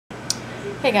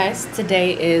Hey guys,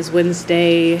 today is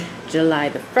Wednesday, July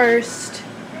the 1st.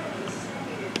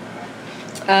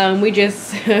 We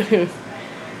just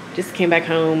just came back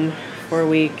home for a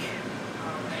week.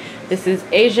 This is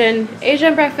Asian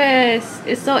breakfast.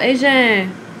 It's so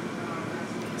Asian.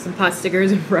 Some pot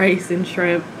stickers and rice and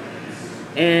shrimp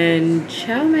and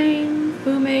chow mein,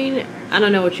 pho mein. I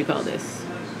don't know what you call this.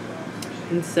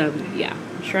 And some, yeah,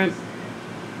 shrimp.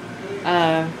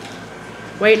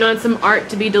 Waiting on some art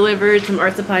to be delivered, some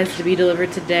art supplies to be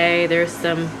delivered today. There's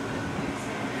some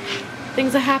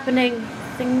things are happening.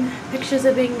 Pictures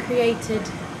are being created.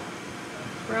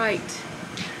 Right.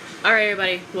 Alright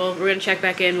everybody, well we're gonna check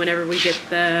back in whenever we get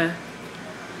the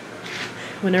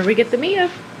Miya.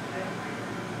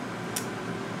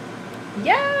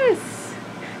 Yes!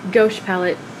 Gouache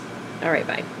palette. Alright,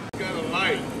 bye. Got a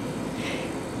light.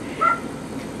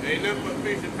 Ain't nothing but a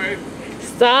piece of paper.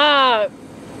 Stop!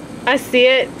 I see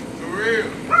it. For real.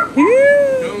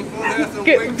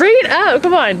 Bring it up,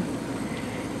 come on.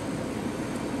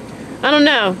 I don't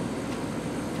know.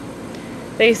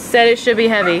 They said it should be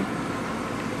heavy. I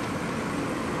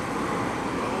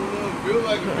don't know, it feels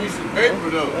like a piece of paper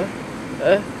though.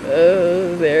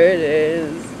 Oh, there it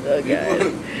is. Oh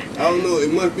god. I don't know,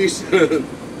 it must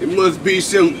be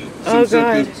some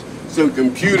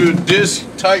computer disk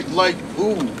type like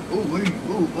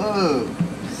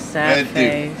sad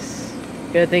face.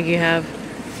 Good thing you have.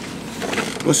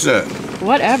 What's that?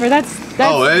 Whatever, that's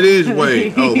oh, that is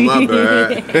weight. Oh, my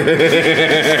bad.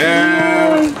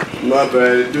 My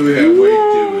bad, it do have weight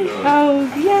to it. Oh,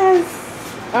 yes.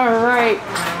 Alright.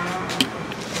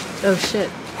 Oh, shit.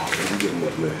 I'm getting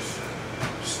that mess.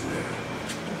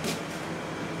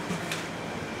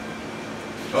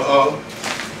 Uh-oh.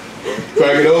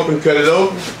 Crack it open, cut it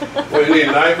open. What, you need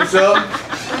a knife or something?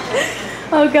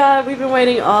 Oh, God, we've been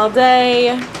waiting all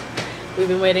day. We've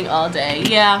been waiting all day.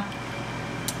 Yeah.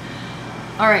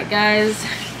 Alright, guys.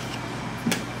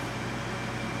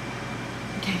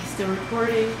 Okay, still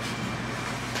recording.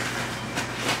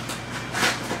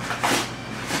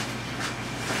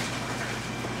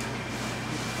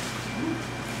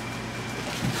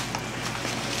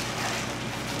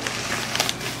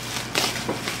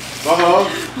 Uh-oh.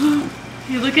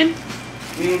 You looking?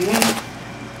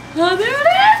 Mm-hmm. Oh, there it is!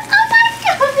 Oh my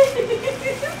god!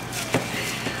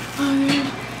 Oh,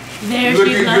 there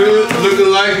Looking she's good,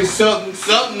 looking like it's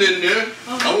something in there.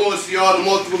 Oh. I want to see all the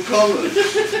multiple colors.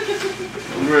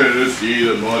 I'm ready to see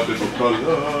the multiple colors.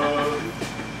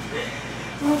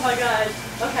 Oh my god.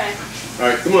 Okay.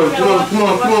 Alright, come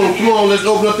on. Let's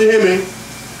open up the Himi.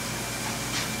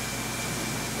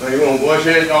 Alright, you want to wash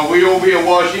hands? Oh, we over here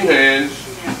washing hands.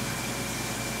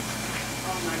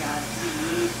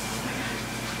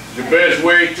 The best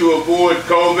way to avoid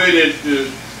COVID is to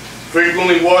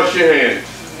frequently wash your hands.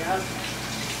 Yep.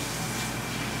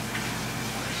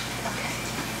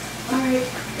 Alright,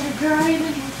 gotta grind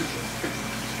it.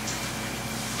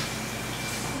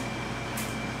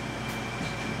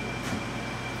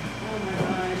 Oh my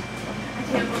god. I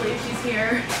can't believe she's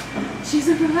here. She's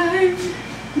arrived.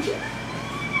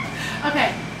 Okay,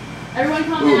 everyone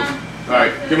calm down.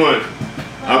 Alright, come on.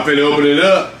 I'm finna open it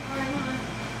up.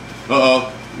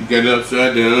 Uh-oh. You get it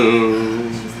upside down.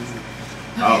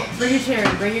 Okay, oh. Bring your chair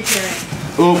in. Bring your chair in.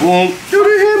 Oh, do the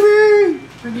Himi.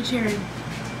 Bring your chair in.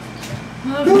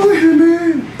 Do the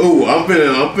Himi. Oh, I'm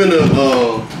finna,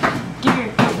 Give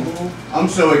here. I'm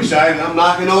so excited. I'm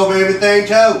knocking over everything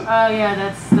too. Oh yeah,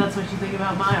 that's what you think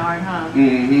about my art, huh?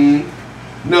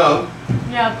 Mm-hmm. No.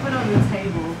 Yeah, put it on the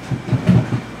table.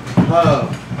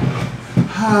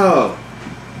 How?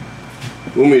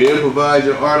 Want me to improvise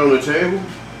your art on the table?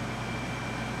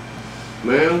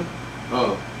 Ma'am?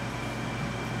 Oh.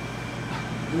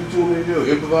 What do you want me to do?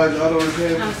 Improvise art on the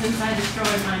table? No, since I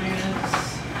destroyed mine, you're gonna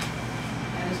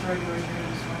destroy yours, you're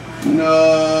gonna destroy mine.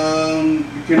 No,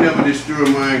 you can never destroy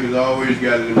mine because I always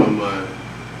got it in my mind.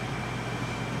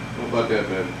 What about that,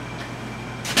 baby?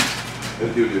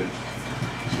 Let's do this.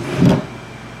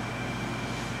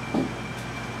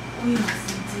 We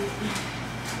listened to it.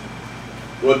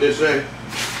 What they say?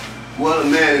 What a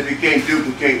man if he can't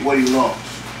duplicate what he lost.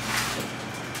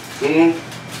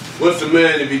 What's a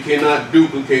man if he cannot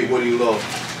duplicate what he lost?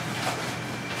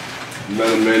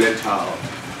 Another man at all.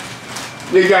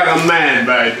 You got a man,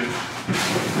 baby.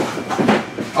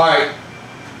 Alright.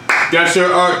 That's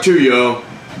her art too, y'all.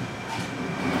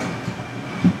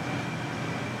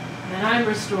 Then I'm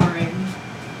restoring.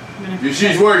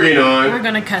 She's working on. We're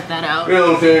gonna cut that out. You know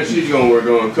what I'm saying? She's gonna work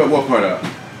on. Cut what part out?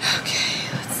 Okay,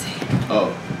 let's see.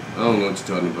 Oh, I don't know what you're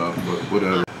talking about, but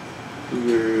whatever.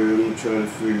 I'm trying to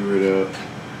figure it out.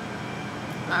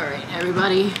 Alright,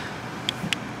 everybody.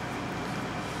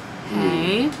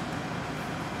 Okay.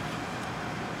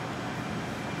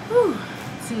 Whew.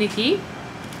 It's Nikki.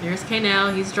 There's Kay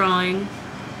now. He's drawing.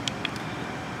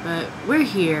 But we're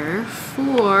here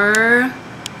for...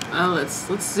 Oh, let's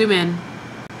zoom in.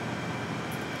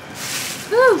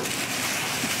 Woo!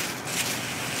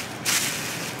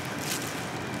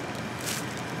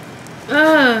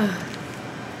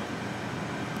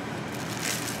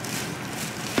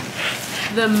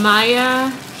 The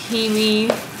Himi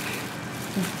Miya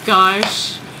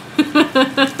Gouache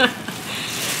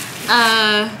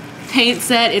paint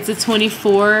set. It's a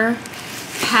 24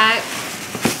 pack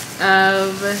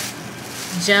of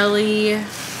jelly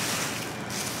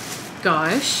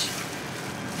gouache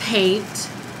paint,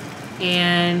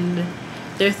 and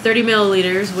they're 30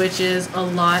 milliliters, which is a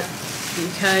lot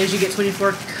because you get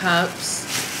 24 cups,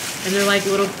 and they're like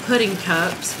little pudding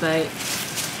cups. But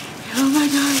oh my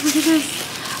god, look at this!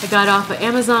 I got it off of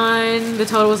Amazon. The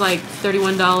total was like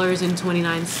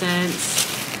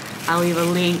 $31.29. I'll leave a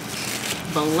link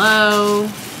below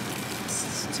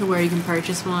to where you can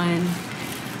purchase one.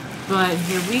 But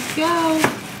here we go.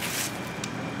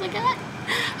 Look at that.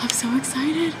 I'm so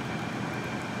excited.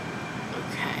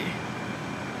 Okay.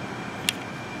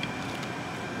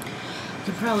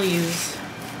 Could probably use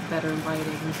better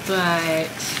lighting, but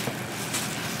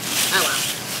oh well.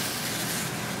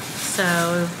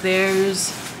 So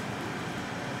there's,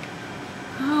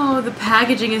 oh, the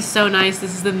packaging is so nice.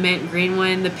 This is the mint green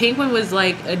one. The pink one was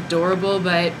like adorable,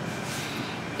 but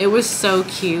it was so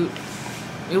cute.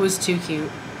 It was too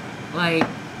cute. Like,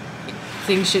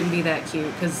 things shouldn't be that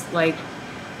cute because like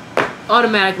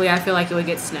automatically I feel like it would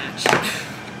get snatched.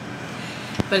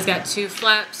 But it's got 2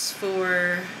 flaps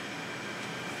for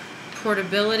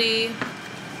portability.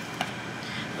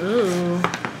 Ooh,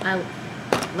 I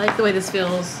like the way this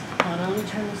feels. Hold on, let me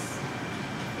turn this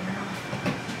air off.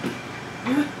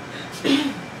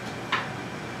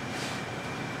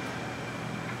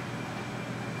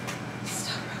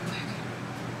 Stop real quick.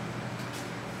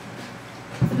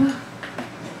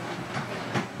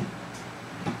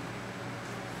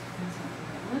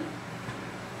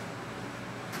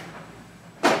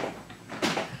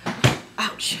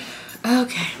 Ouch.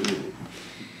 Okay.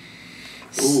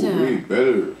 Oh, way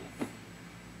better.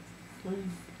 What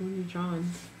are you drawing?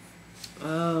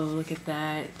 Oh, look at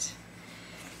that.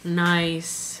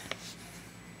 Nice.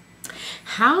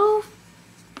 How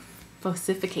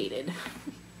sophisticated.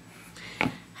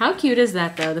 How cute is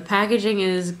that though? The packaging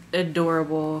is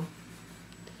adorable.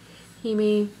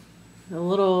 Himi, a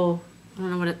little, I don't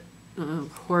know what it,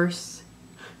 horse.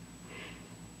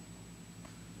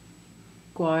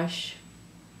 Gouache.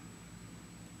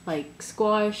 Like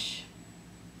squash.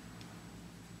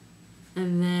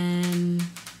 And then,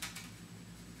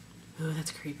 oh,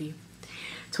 that's creepy.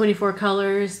 24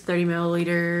 colors, 30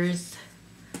 milliliters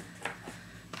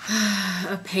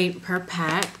of paint per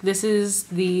pack. This is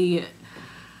the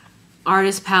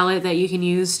artist palette that you can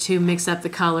use to mix up the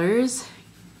colors.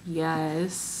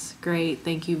 Yes, great,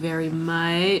 thank you very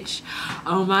much.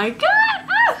 Oh my god!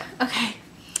 Ah! Okay,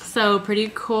 so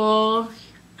pretty cool.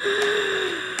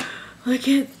 Look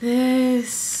at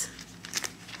this.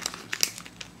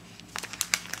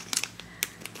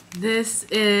 This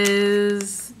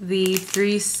is the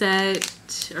 3-piece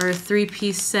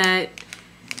set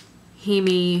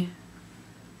Himi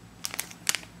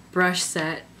brush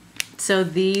set. So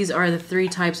these are the 3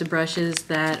 types of brushes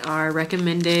that are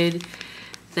recommended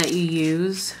that you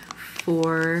use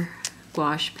for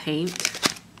gouache paint.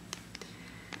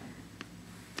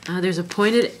 There's a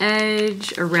pointed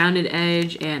edge, a rounded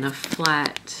edge, and a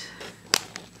flat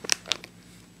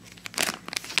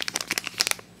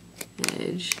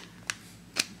edge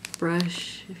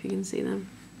brush, if you can see them.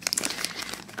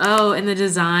 Oh, and the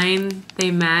design, they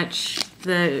match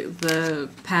the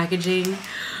packaging.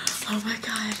 Oh my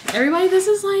god. Everybody, this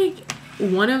is like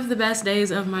one of the best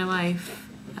days of my life.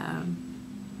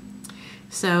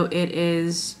 So it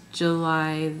is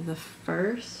July the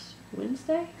 1st,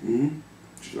 Wednesday? Mm-hmm.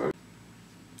 Sure.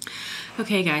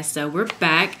 Okay guys, so we're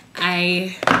back.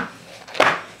 I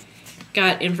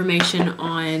got information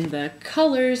on the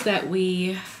colors that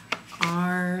we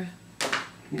are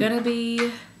gonna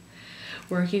be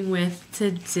working with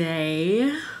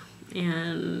today,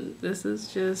 and this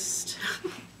is just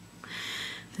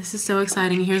this is so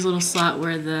exciting. Here's a little slot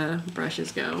where the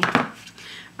brushes go.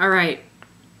 All right,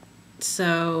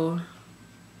 so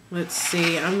let's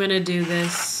see, I'm gonna do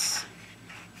this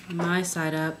my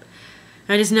side up.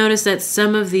 I just noticed that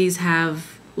some of these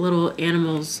have little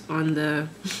animals on the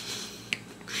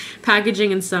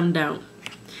packaging and some don't.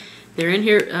 They're in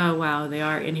here. Oh wow, they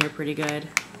are in here pretty good,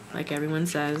 like everyone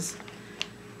says.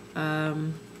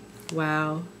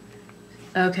 Wow,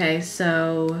 Okay,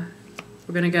 so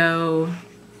we're gonna go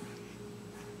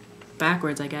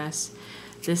backwards, I guess.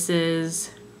 This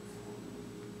is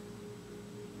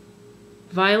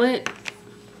violet.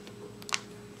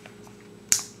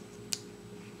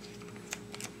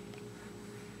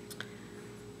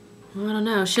 Well, I don't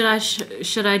know. Should I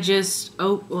just...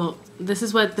 Oh, well, this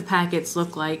is what the packets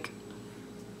look like.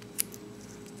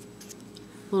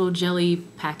 Little jelly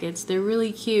packets. They're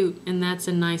really cute, and that's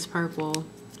a nice purple.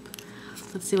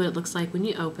 Let's see what it looks like when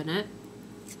you open it.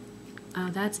 Oh,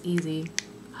 that's easy.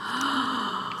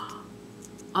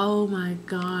 Oh my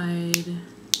god.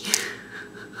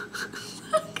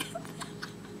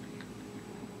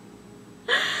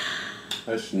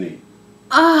 That's neat.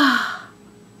 Ah.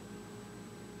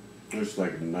 It's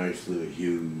like a nice little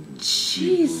huge.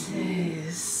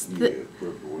 Jesus. Yeah,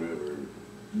 purple, whatever.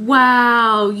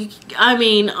 Wow. I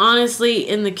mean, honestly,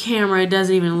 in the camera, it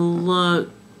doesn't even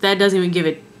look. That doesn't even give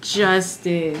it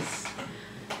justice.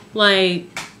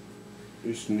 Like.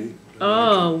 It's neat.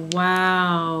 Oh,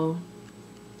 wow.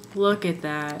 Look at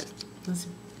that. That's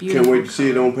beautiful. Can't wait to see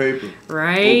it on paper.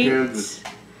 Right? On canvas.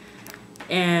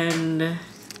 And,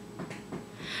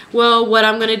 well, what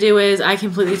I'm going to do is, I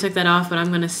completely took that off, but I'm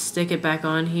going to stick it back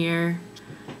on here.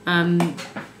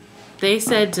 They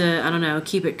said to, I don't know,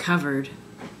 keep it covered.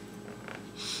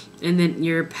 And then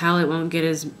your palette won't get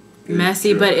as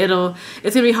messy, but it's going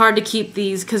to be hard to keep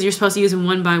these, because you're supposed to use them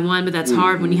one by one, but that's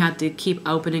hard when you have to keep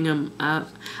opening them up.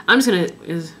 I'm just going to...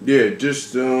 Yeah,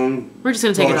 just... we're just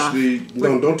going to take it off.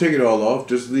 No, don't take it all off.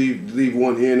 Just leave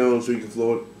one end on so you can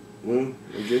flow it. Well,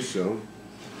 I guess so.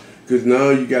 Because now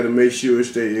you got to make sure it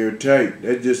stay airtight.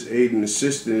 That just aid and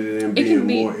assisting it in being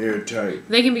more airtight.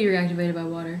 They can be reactivated by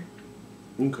water.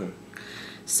 Okay.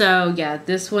 So, yeah,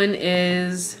 this one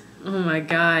is... Oh my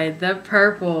god, the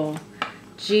purple.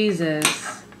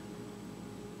 Jesus.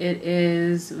 It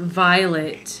is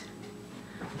violet.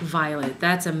 Violet.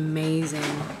 That's amazing.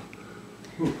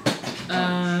 We're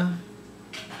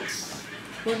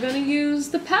going to use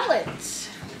the palette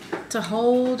to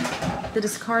hold the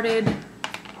discarded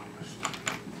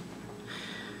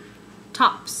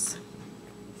tops.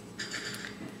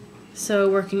 So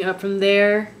working up from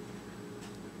there,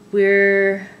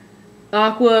 we're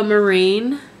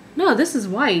aquamarine. No, this is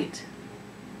white.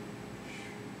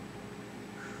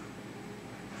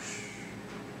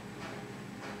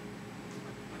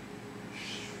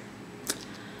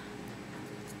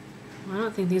 I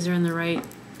don't think these are in the right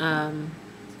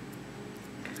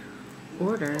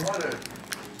order.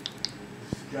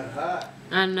 Got hot.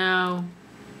 I know.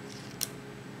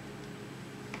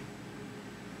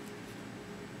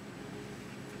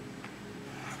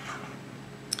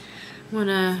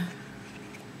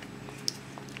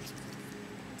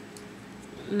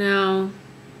 No.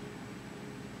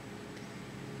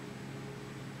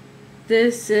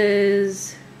 This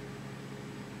is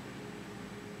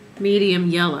medium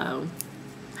yellow.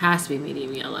 Has to be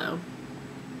medium yellow.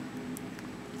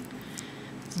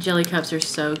 Jelly cups are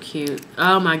so cute.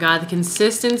 Oh my god, the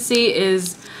consistency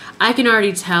is... I can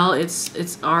already tell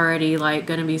it's already like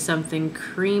gonna be something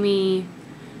creamy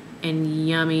and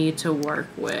yummy to work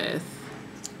with.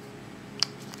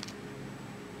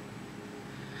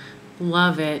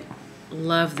 Love it.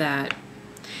 Love that.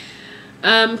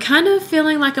 Kind of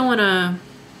feeling like I want to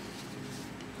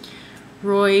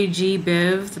Roy G.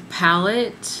 Biv, the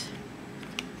palette.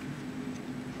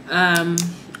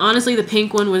 Honestly, the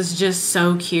pink one was just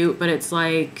so cute, but it's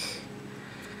like...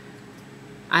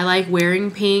 I like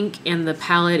wearing pink, and the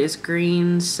palette is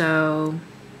green, so...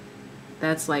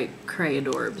 That's like cray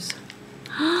adorbs.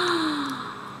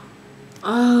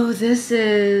 Oh, this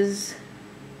is...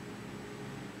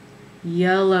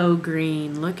 yellow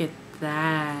green. Look at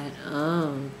that.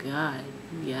 Oh god,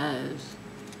 yes.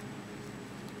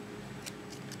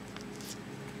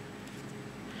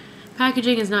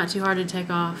 Packaging is not too hard to take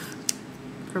off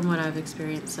from what I've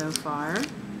experienced so far.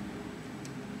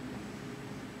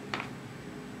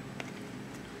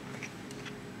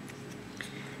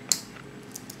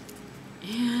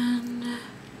 And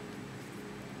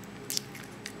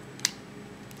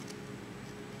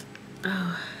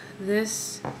oh,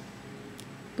 this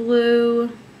blue,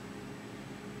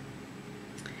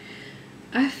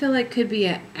 I feel like could be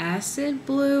an acid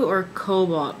blue or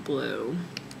cobalt blue,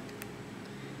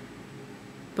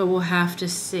 but we'll have to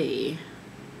see.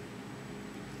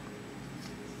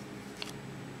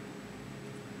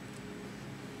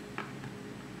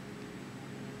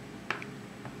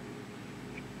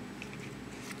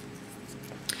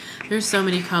 There's so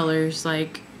many colors,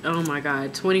 like, oh my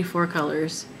god, 24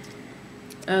 colors.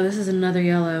 Oh, this is another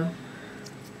yellow.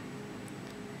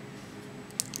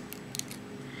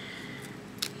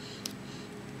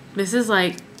 This is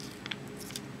like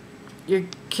your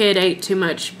kid ate too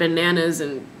much bananas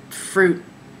and fruit,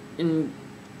 and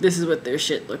this is what their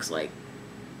shit looks like.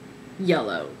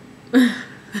 Yellow.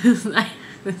 This is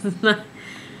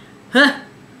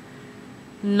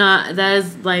not, that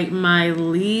is like my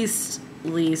least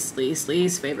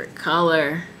favorite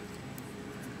color.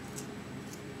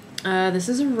 This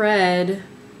is a red.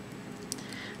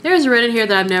 There's red in here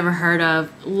that I've never heard of.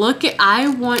 Look at, I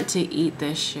want to eat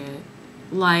this shit.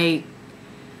 Like,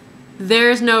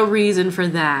 there's no reason for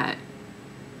that.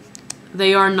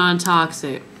 They are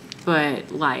non-toxic,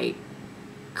 but like,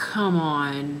 come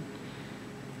on.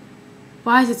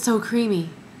 Why is it so creamy?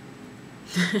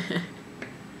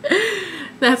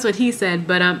 That's what he said,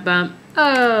 but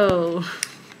oh.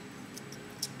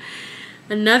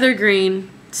 Another green.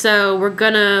 So we're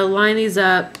gonna line these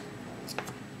up.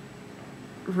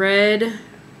 Red.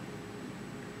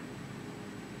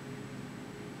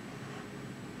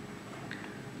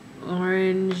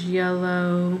 Orange,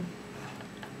 yellow,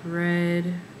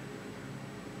 red.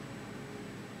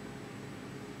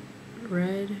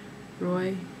 Red,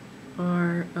 Roy,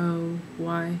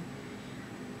 R-O-Y.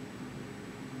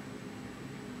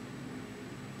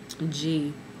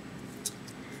 G.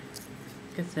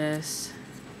 Look at this.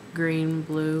 Green,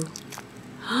 blue.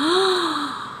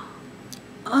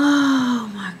 Oh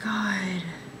my god.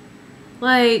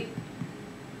 Like,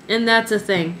 and that's a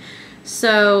thing.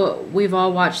 So we've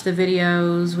all watched the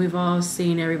videos. We've all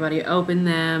seen everybody open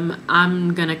them.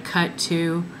 I'm gonna cut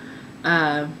to,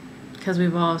 because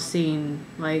we've all seen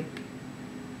like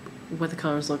what the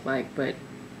colors look like, but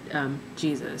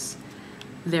Jesus,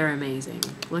 they're amazing.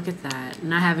 Look at that.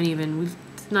 And I haven't even,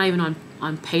 it's not even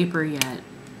on paper yet.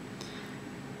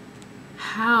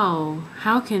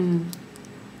 How can,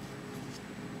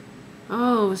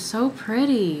 oh, so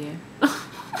pretty. Oh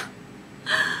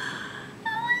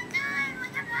my god,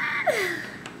 look at that.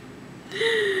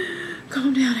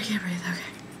 Calm down, I can't breathe.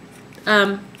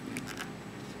 Okay.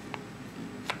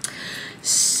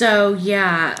 So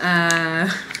yeah,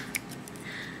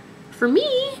 for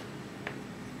me,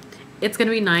 it's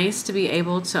gonna be nice to be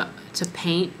able to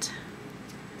paint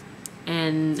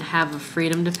and have a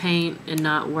freedom to paint and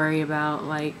not worry about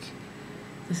like,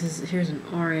 here's an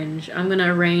orange. I'm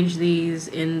gonna arrange these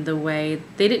in the way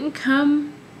they didn't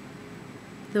come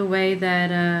the way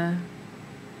that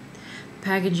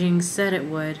packaging said it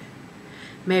would.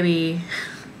 Maybe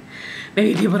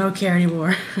people don't care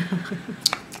anymore.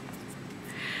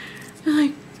 They're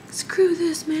like, screw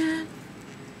this, man.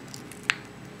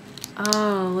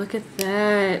 Oh, look at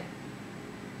that.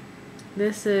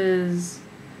 This is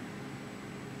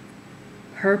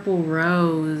purple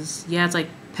rose. Yeah, it's like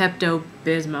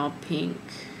Pepto-Bismol pink.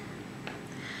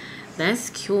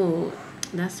 That's cute.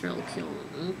 That's real cute.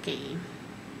 Okay.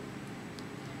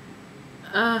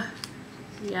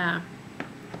 Yeah.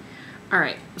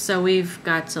 Alright, so we've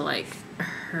got to like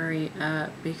hurry up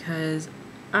because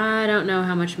I don't know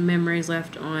how much memory is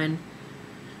left on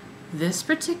this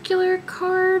particular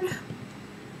card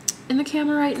in the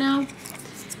camera right now.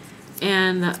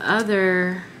 And the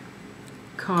other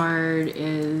card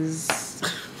is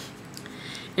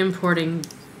importing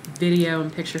video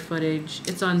and picture footage.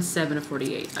 It's on 7 of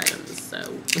 48 items, so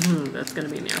that's gonna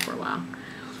be in there for a while.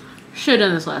 Should have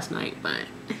done this last night, but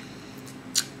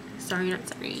sorry, not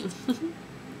sorry.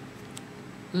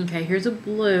 Okay, here's a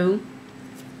blue.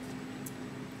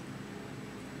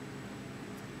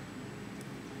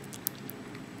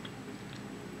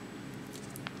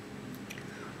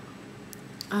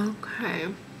 Okay.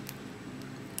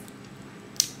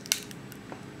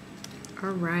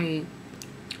 All right.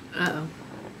 Uh-oh.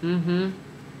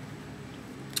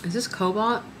 Is this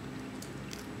cobalt?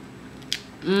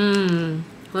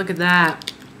 Look at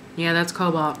that. Yeah, that's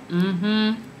cobalt.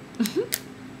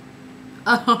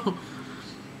 Oh.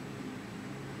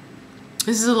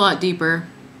 This is a lot deeper.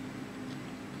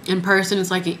 In person,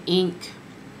 it's like an ink,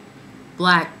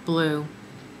 black, blue.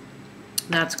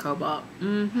 That's cobalt.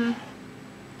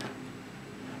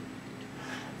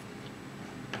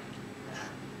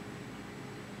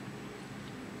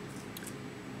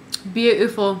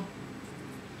 Beautiful.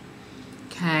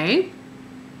 Okay.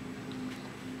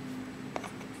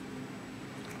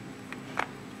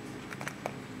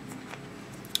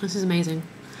 This is amazing.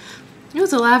 It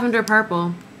was a lavender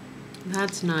purple.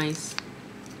 That's nice.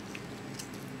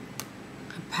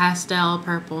 A pastel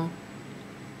purple.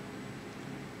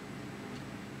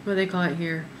 What do they call it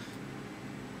here?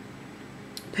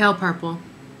 Pale purple.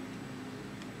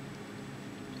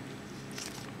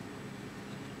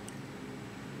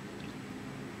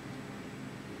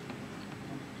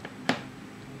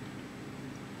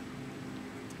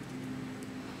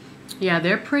 Yeah,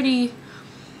 they're pretty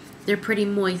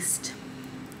moist.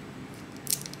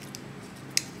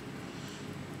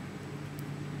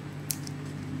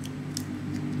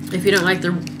 If you don't like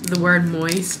the word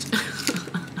moist,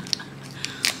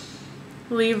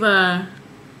 leave a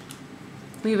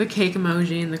cake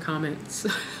emoji in the comments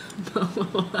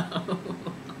below.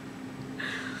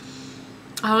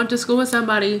 I went to school with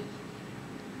somebody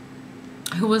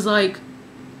who was like,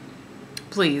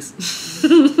 please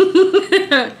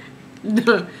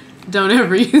don't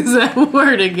ever use that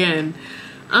word again.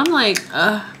 I'm like,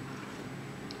 well,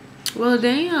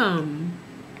 damn.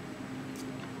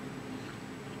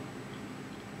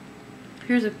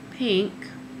 Here's a pink,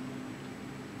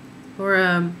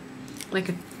 or like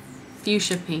a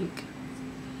fuchsia pink.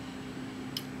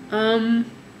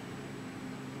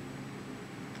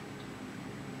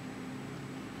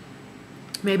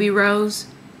 Maybe rose.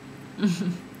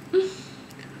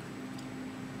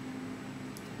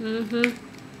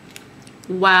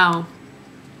 Wow.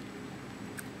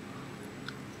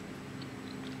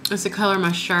 It's the color of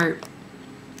my shirt.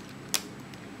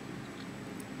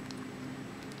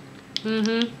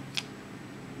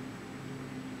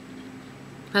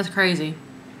 That's crazy.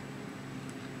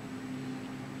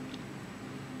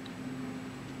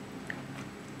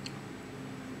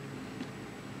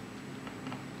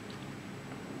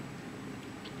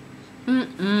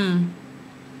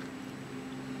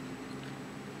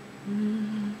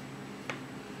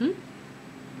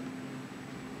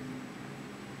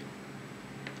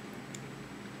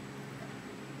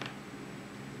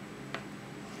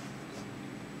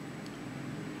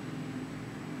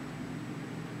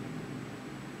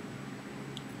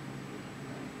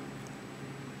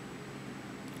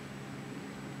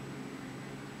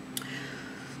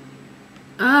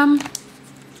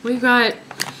 We've got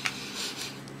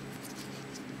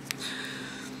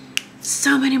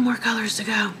so many more colors to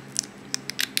go.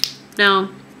 Now,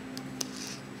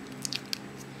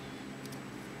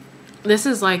 this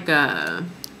is like a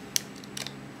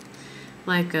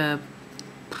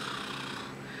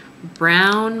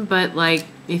brown, but like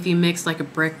if you mix like a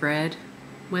brick red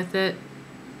with it.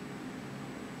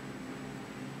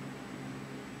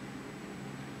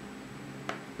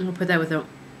 We'll put that with the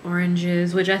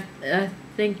oranges, which I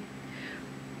think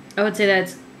I would say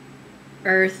that's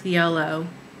earth yellow.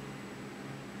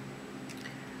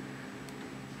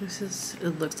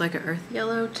 It looks like an earth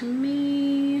yellow to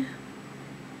me.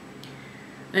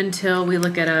 Until we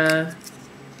look at a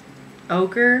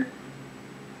ochre.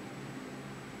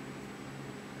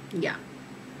 Yeah.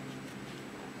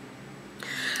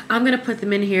 I'm gonna put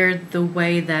them in here the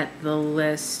way that the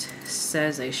list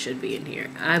says they should be in here.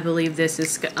 I believe this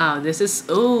is,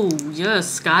 oh yes,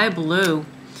 sky blue.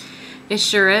 It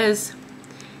sure is.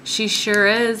 She sure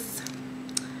is.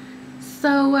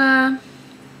 So,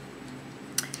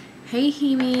 hey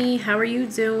Himi, how are you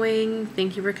doing?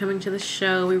 Thank you for coming to the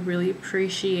show. We really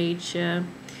appreciate you.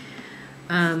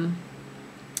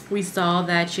 We saw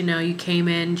that, you know, you came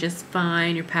in just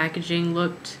fine. Your packaging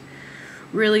looked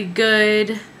really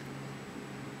good.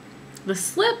 The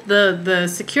slip, the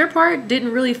secure part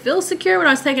didn't really feel secure when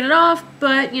I was taking it off,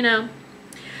 but, you know,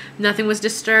 nothing was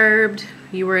disturbed.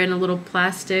 You were in a little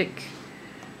plastic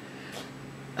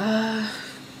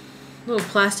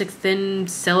thin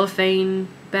cellophane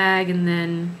bag, and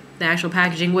then the actual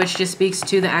packaging, which just speaks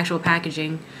to the actual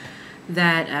packaging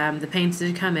that the paints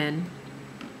did come in.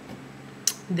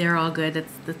 They're all good.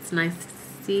 That's nice to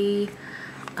see.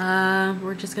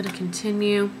 We're just gonna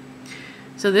continue.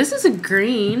 So this is a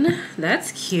green.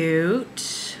 That's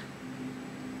cute.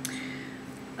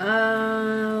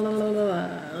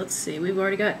 Let's see. We've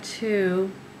already got two.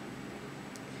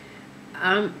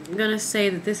 I'm gonna say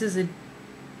that this is a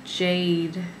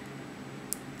jade.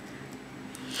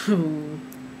 Ooh.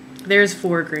 There's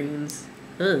 4 greens.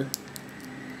 Ugh.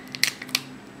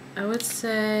 I would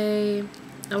say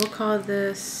I will call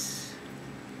this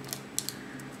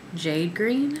jade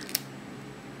green.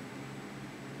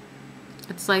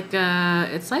 It's like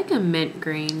a mint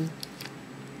green.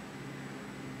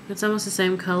 It's almost the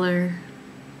same color.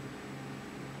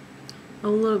 A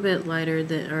little bit lighter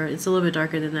than, or it's a little bit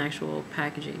darker than the actual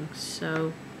packaging.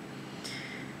 So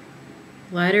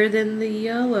lighter than the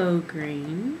yellow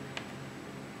green.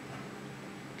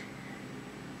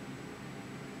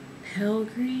 Pale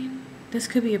green? This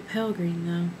could be a pale green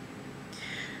though.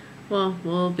 Well,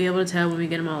 we'll be able to tell when we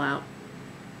get them all out.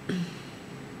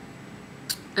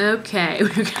 Okay,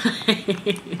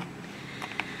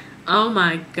 oh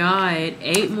my god,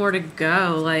 8 more to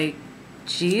go. Like,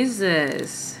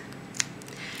 Jesus.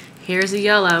 Here's a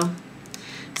yellow.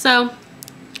 So,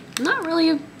 not really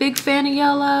a big fan of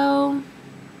yellow,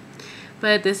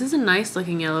 But this is a nice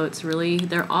looking yellow. It's really,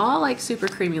 they're all like super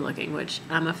creamy looking, which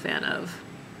I'm a fan of.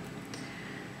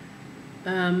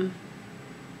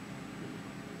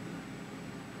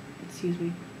 Excuse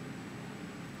me.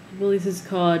 I believe this is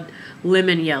called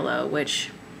lemon yellow,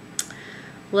 which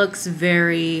looks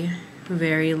very,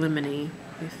 very lemony,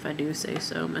 if I do say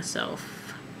so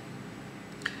myself.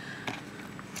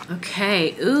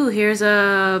 Okay, ooh, here's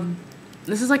a,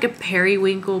 this is like a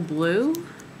periwinkle blue.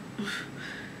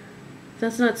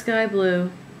 That's not sky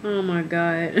blue. Oh my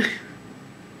god.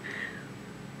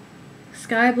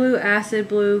 Sky blue, acid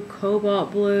blue,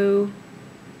 cobalt blue.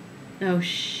 Oh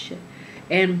shit.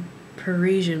 And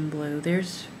Parisian blue.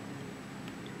 There's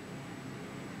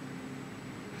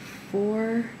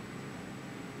 4.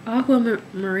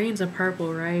 Aquamarine's a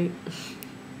purple, right?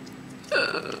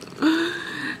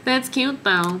 That's cute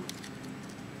though.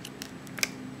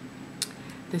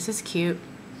 This is cute.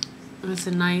 It's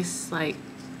a nice like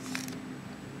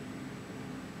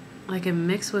a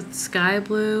mix with sky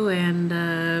blue and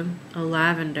a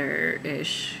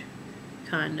lavender-ish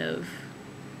kind of.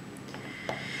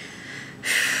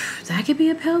 That could be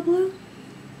a pale blue.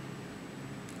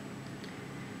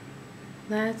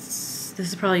 This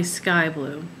is probably sky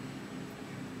blue.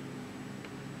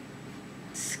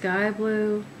 Sky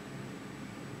blue.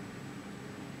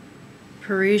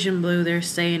 Parisian blue they're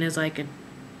saying is like a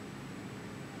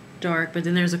dark, but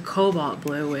then there's a cobalt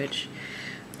blue, which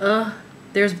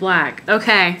there's black.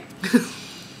 Okay.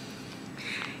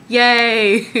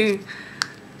 Yay.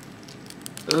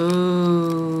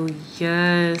 Oh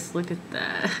yes, look at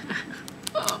that.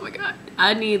 Oh my god,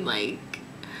 I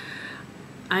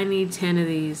need 10 of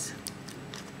these,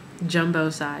 jumbo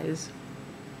size.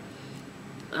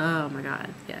 Oh my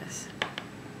god, yes.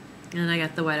 And I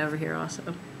got the white over here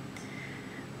also.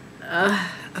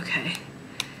 Okay,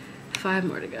 5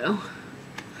 more to go.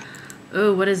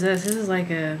 Oh, what is this? This is like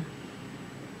a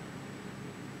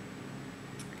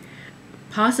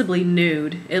possibly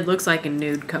nude. It looks like a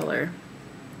nude color.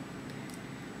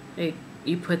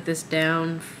 You put this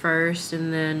down first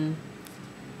and then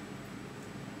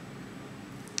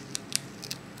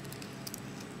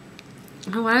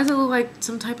why does it look like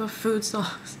some type of food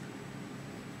sauce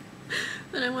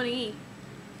that I want to eat?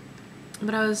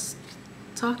 But I was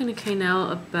talking to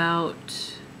Kaynell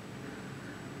about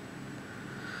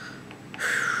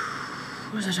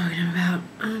what was I talking about?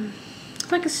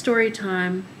 Like a story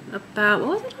time about, what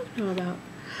was I talking about?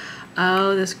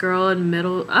 Oh, this girl in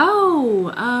middle,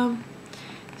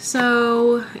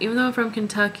 so even though I'm from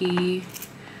Kentucky,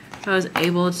 I was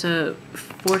able to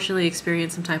fortunately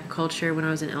experience some type of culture when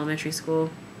I was in elementary school.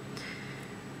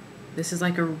 This is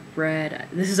like a red,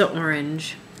 this is an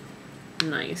orange.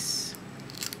 Nice.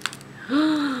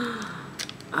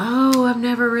 Oh, I've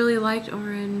never really liked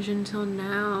orange until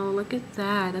now. Look at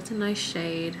that. That's a nice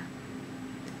shade.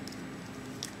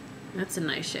 That's a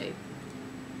nice shade.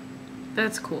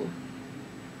 That's cool.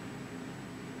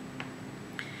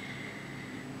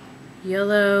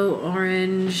 Yellow,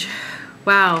 orange.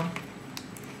 Wow.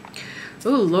 Oh,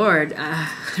 Lord. I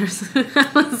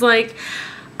was like,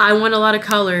 I want a lot of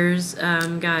colors.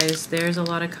 Guys, there's a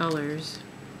lot of colors.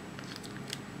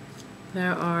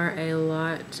 There are a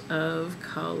lot of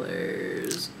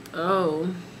colors.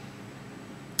 Oh.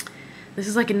 This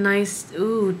is like a nice,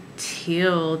 ooh,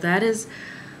 teal. That is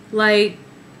like,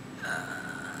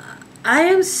 I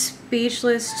am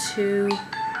speechless to,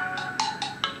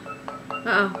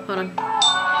 uh-oh, hold on.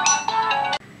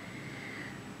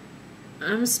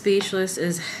 I'm speechless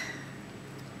as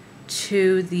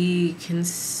to the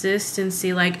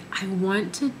consistency. Like, I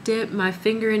want to dip my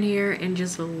finger in here and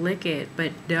just lick it,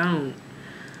 but don't.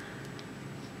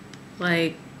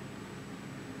 Like,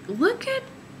 look at,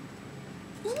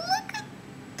 okay,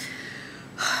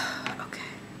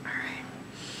 all right.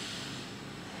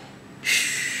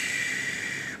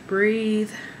 Shh,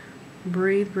 breathe,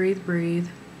 breathe, breathe, breathe.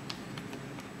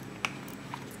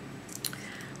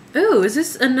 Ooh, is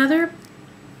this another?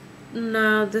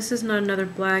 No, this is not another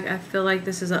black. I feel like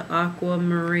this is an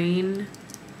aquamarine.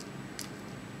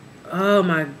 Oh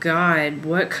my god,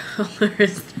 what color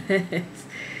is this?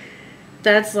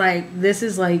 That's like, this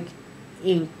is like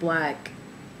ink black.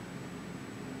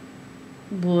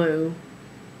 Blue.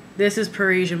 This is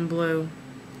Parisian blue.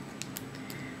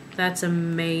 That's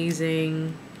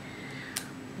amazing.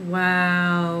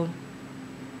 Wow.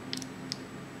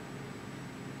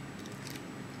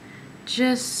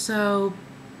 Just so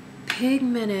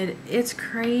pigmented. It's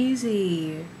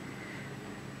crazy.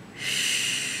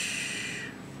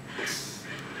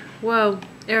 Whoa,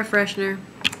 air freshener,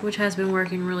 which has been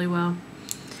working really well.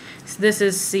 So this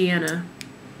is sienna.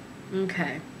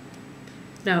 Okay.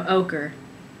 No, ochre.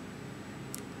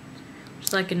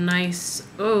 It's like a nice,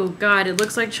 oh God, it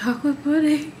looks like chocolate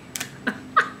pudding.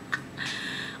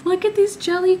 Look at these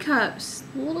jelly cups.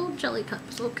 Little jelly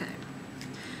cups, okay.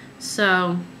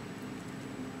 So,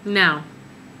 now,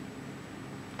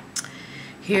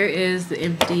 here is the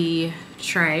empty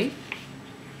tray.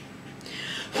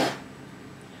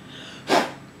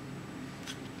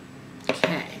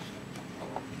 Okay.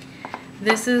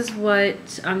 This is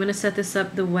what, I'm going to set this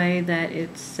up the way that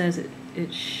it says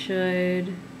it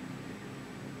should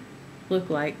look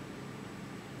like.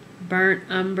 Burnt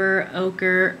umber,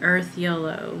 ochre, earth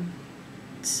yellow.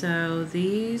 So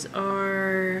these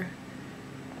are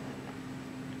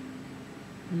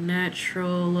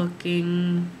natural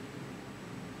looking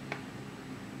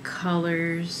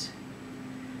colors.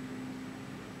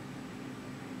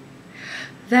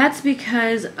 That's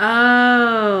because,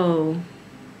 oh,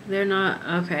 they're not,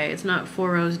 okay, it's not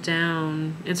 4 rows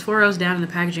down. It's 4 rows down in the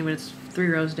packaging, but it's 3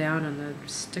 rows down on the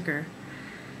sticker.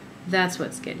 That's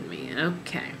what's getting me.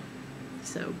 Okay.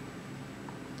 So,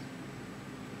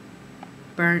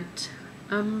 burnt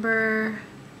umber,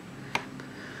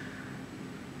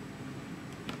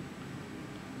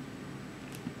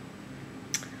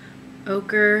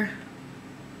 ochre,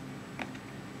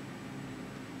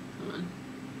 hold on.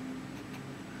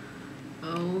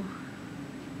 Oh,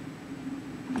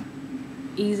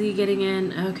 easy getting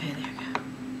in. Okay, there we go.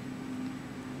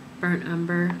 Burnt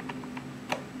umber,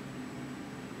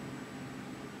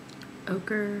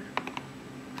 ochre.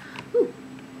 Ooh.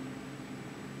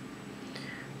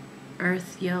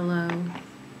 Earth yellow,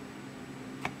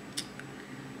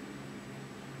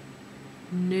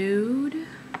 nude,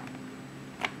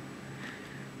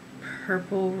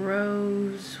 purple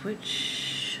rose,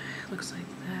 which looks like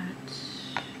that,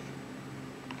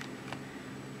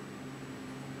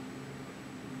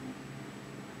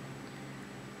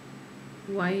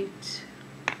 white,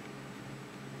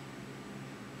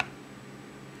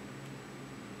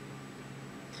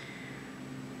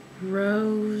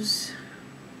 rose,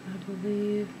 I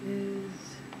believe is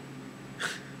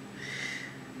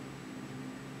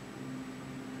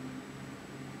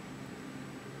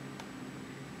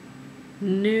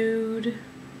nude,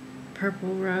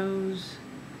 purple rose,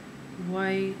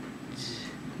 white,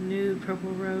 nude,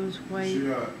 purple rose, white.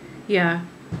 Yeah.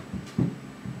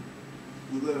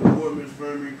 Was that appointment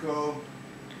confirming call?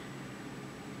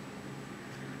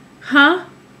 Huh?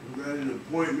 Was that an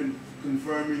appointment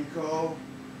confirming call?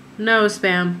 No,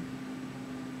 spam.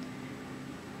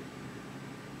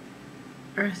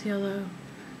 Earth yellow,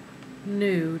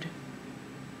 nude.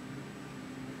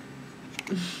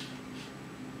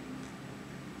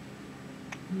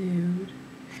 Nude.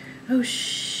 Oh,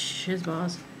 shiz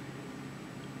balls.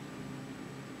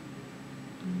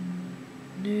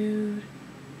 Nude,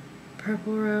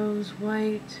 purple rose,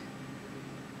 white,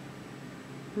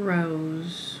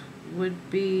 rose would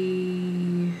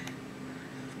be,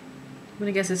 I'm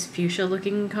gonna guess this fuchsia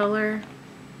looking color.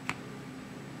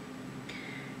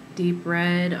 Deep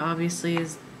red obviously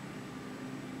is,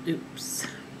 oops.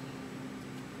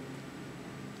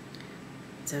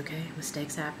 It's okay,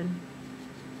 mistakes happen.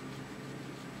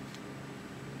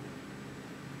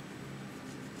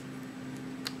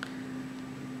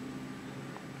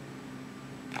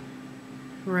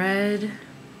 Red,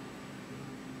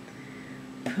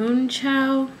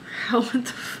 Punchow, how,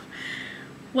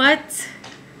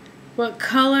 what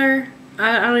color?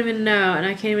 I don't even know, and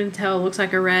I can't even tell. It looks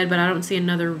like a red, but I don't see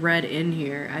another red in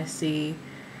here. I see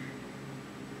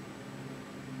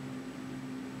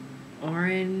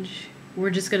orange. We're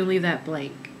just gonna leave that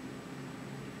blank.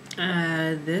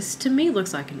 This to me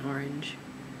looks like an orange.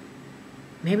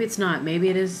 Maybe it's not. Maybe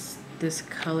it is this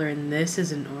color, and this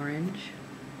is an orange.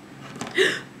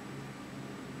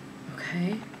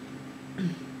 Okay.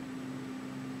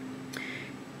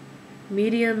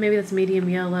 Medium, maybe that's medium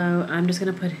yellow. I'm just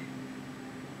gonna put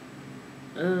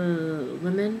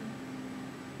lemon.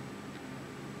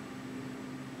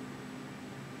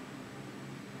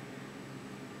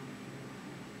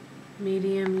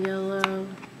 Medium yellow.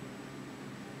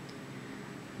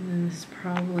 And then this is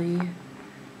probably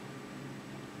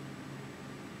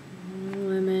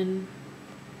lemon.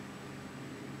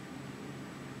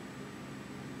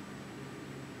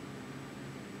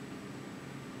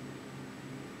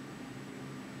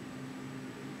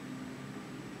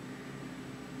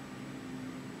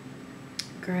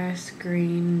 Grass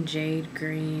green, jade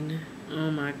green. Oh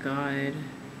my god.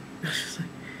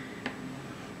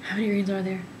 How many greens are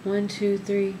there? 1, 2,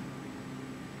 3.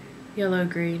 Yellow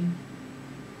green.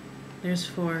 There's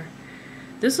 4.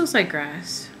 This looks like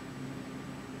grass.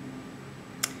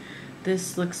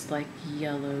 This looks like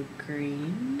yellow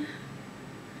green.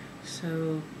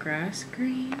 So grass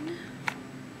green.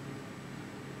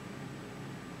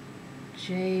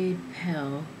 Jade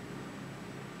Pale.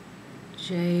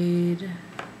 Jade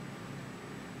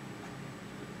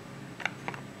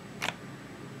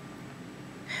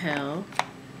Pale.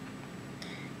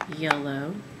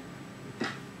 Yellow.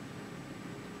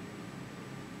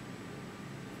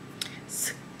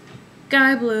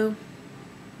 Sky blue.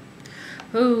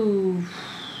 Ooh.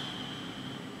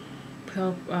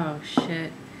 Pale. Oh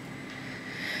shit.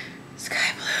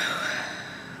 Sky blue.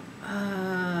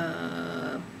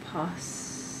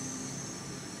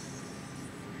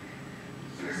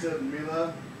 Say something to me,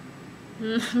 love?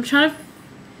 I'm trying to.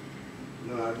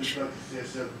 No, I just thought you said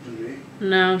something to me.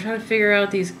 No, I'm trying to figure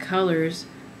out these colors.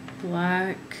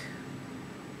 Black.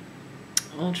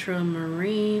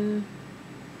 Ultramarine.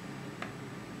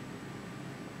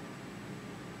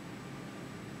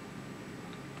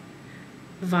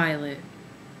 Violet.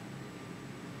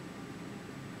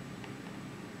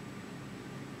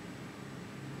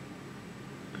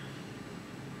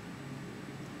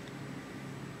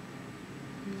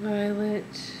 Violet.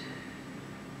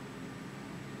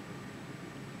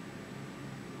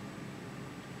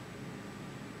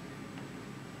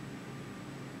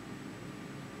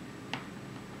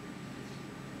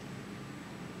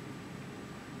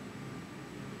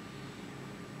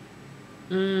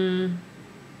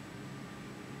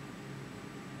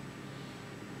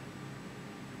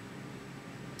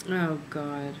 Oh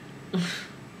God.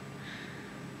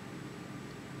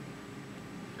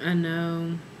 I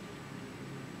know.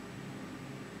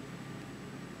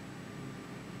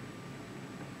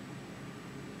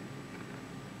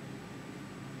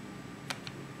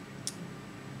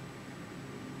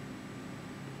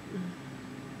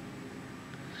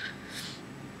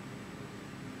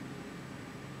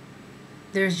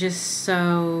 There's just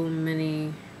so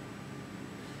many.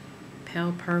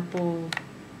 Pale purple.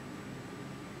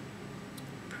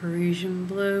 Parisian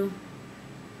blue.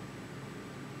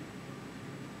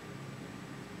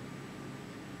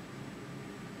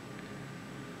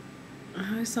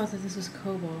 I always thought that this was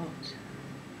cobalt.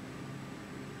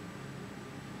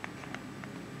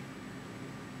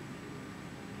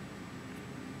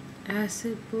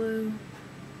 Acid blue.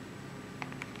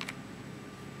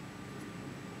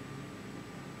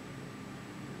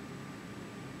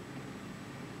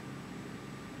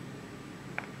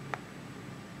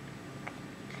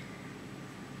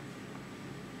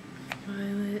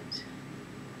 Violet.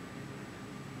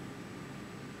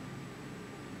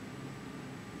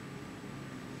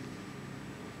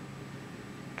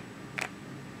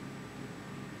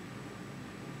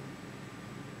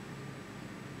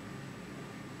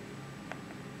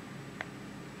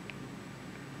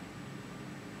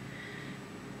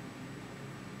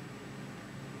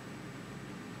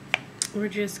 We're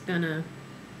just gonna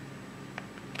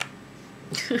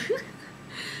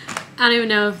I don't even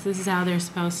know if this is how they're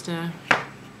supposed to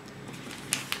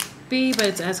be, but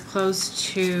it's as close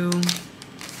to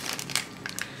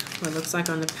what it looks like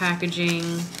on the packaging.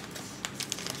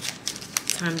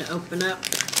 Time to open up.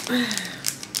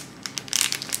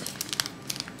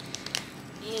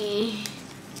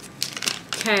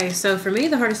 Okay, so for me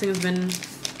the hardest thing has been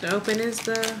to open is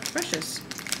the brushes.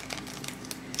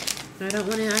 I don't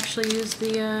want to actually use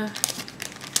the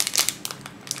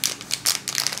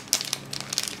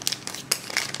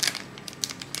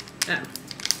oh.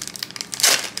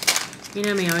 You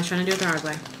know me, always trying to do it the hard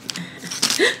way.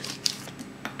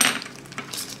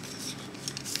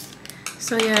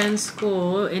 So yeah, in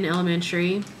school, in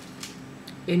elementary,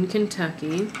 in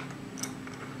Kentucky,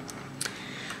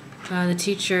 the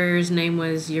teacher's name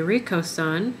was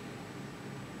Yuriko-san.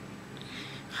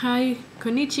 Hi,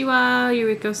 konnichiwa,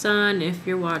 Yuriko-san, if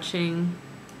you're watching.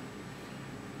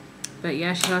 But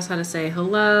yeah, she knows how to say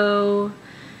hello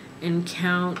and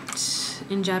count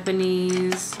in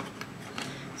Japanese.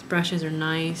 These brushes are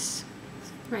nice.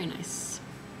 Very nice.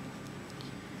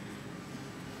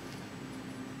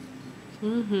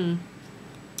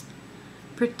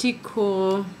 Pretty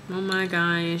cool. Oh my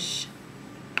gosh.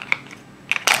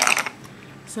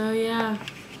 So yeah.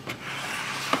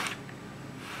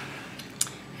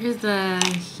 Here's the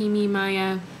Himi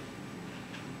Miya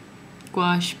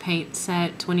Gouache paint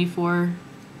set, 24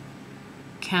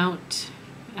 count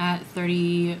at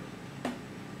 30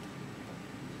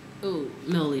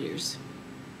 milliliters.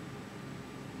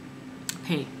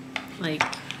 Paint. Like,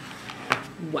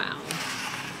 wow.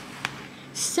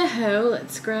 So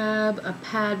let's grab a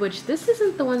pad, which this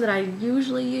isn't the one that I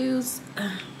usually use,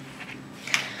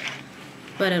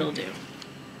 but it'll do.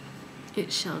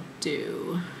 It shall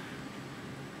do.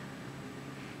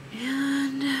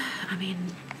 And I mean,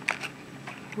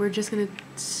 we're just gonna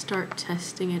start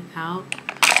testing it out.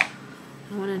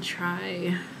 I want to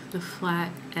try the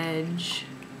flat edge.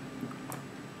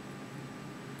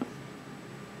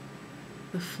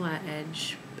 The flat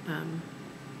edge,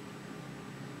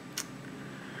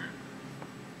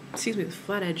 excuse me, the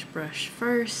flat edge brush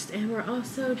first, and we're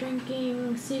also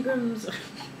drinking Seagram's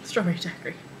strawberry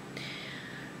daiquiri.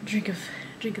 Drink of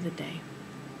the day.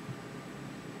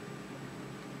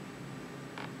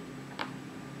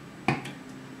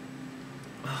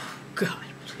 Oh God!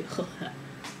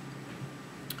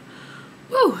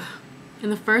 Woo! And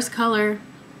the first color,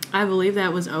 I believe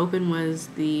that was open, was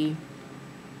the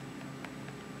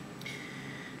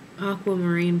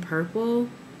aquamarine purple.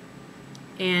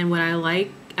 And what I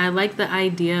like the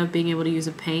idea of being able to use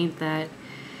a paint that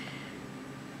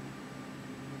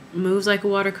moves like a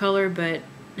watercolor but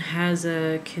has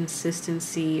a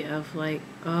consistency of like,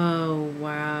 oh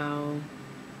wow,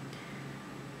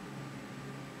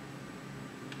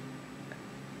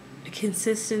 a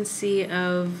consistency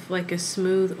of like a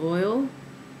smooth oil.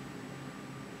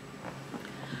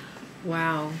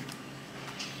 Wow,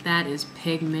 that is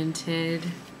pigmented.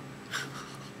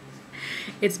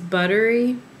 It's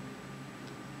buttery.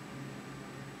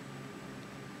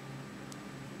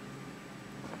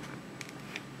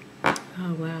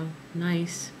 Oh wow,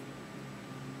 nice.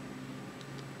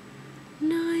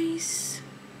 Nice.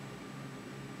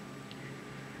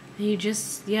 And you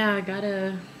just, yeah,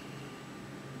 gotta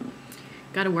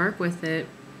work with it.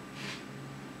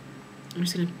 I'm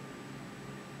just gonna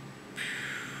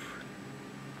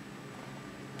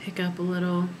pick up a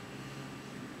little.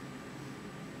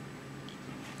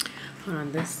 Hold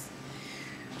on, this.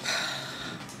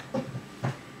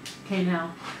 Okay,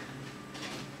 now.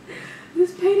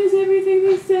 This paint is everything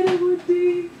they said it would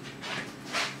be.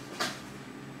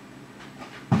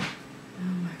 Oh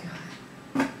my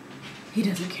God. He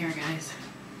doesn't care, guys.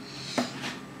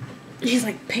 He's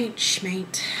like paint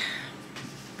schmaint.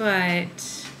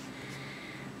 But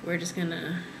we're just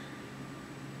gonna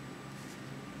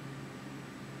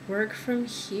work from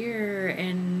here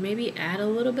and maybe add a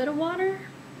little bit of water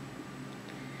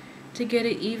to get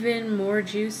it even more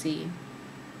juicy.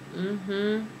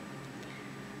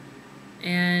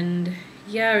 And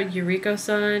yeah,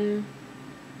 Yuriko-san,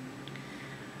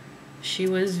 she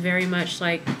was very much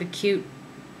like the cute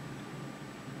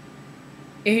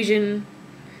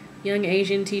young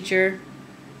Asian teacher,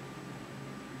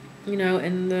 you know,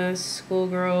 in the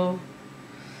schoolgirl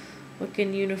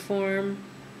looking uniform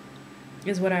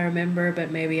is what I remember, but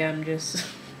maybe I'm just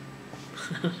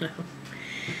I don't know.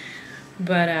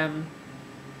 But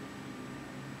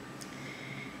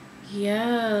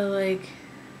yeah, like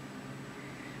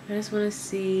I just want to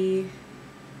see.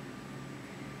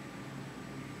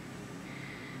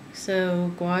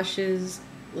 So gouache is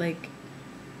like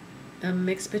a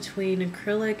mix between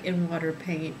acrylic and water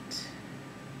paint,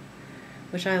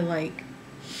 which I like.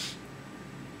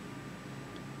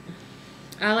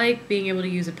 I like being able to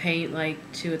use a paint like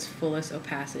to its fullest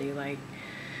opacity, like,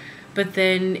 but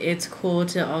then it's cool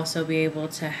to also be able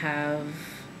to have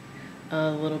a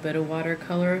little bit of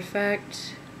watercolor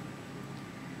effect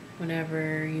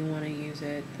whenever you want to use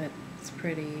it. That's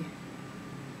pretty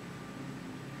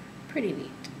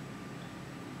neat.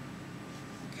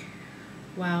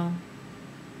 Wow.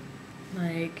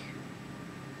 Like,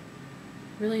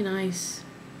 really nice.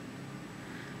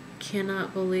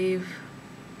 Cannot believe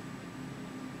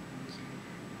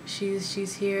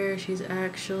she's here. She's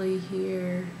actually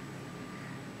here.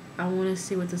 I want to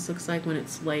see what this looks like when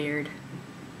it's layered.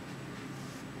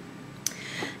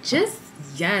 Just,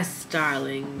 yes,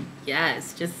 darling.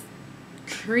 Yes, just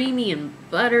creamy and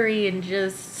buttery and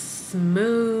just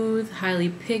smooth, highly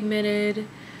pigmented.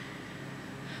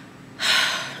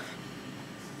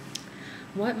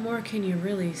 What more can you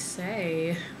really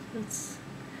say? It's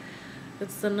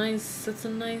a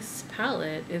nice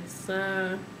palette. It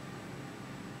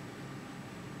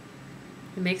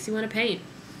makes you want to paint.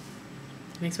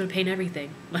 It makes me want to paint everything.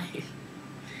 Like,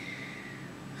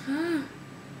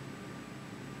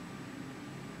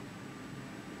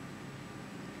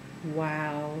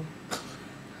 wow.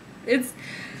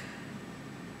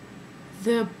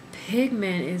 The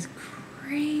pigment is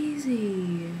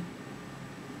crazy.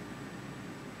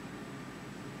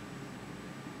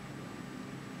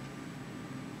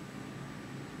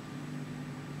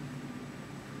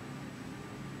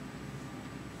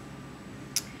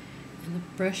 And the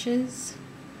brushes,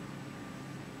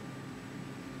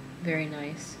 very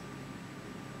nice.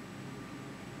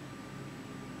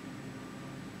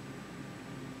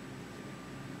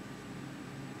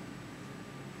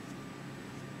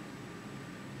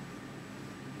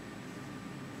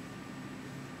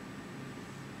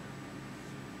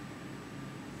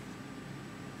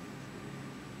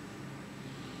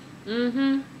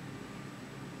 Mm-hmm.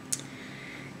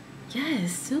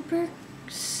 Yes, super,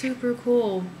 super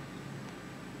cool.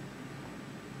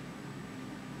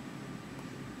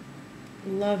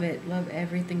 Love it. Love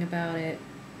everything about it.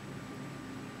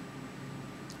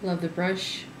 Love the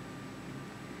brush.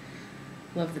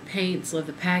 Love the paints. Love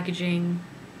the packaging.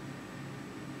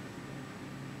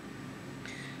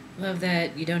 Love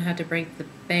that you don't have to break the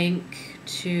bank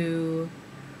to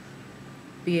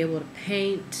be able to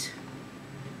paint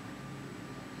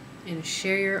and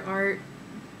share your art.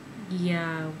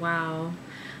 Yeah, wow.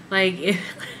 Like,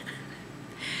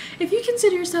 if you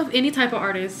consider yourself any type of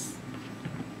artist,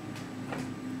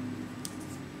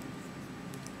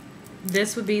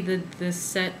 this would be the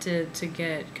set to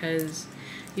get, because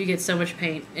you get so much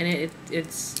paint. And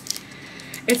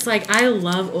it's like, I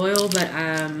love oil, but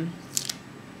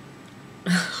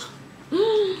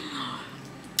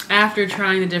after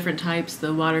trying the different types,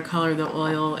 the watercolor, the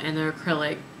oil, and the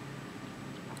acrylic,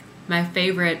 my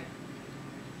favorite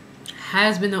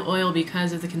has been the oil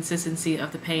because of the consistency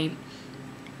of the paint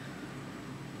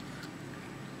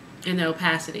and the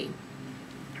opacity.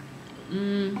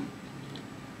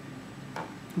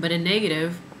 But a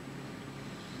negative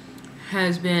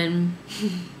has been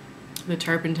the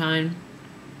turpentine,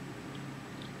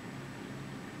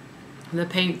 the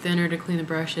paint thinner to clean the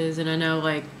brushes. And I know,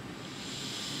 like,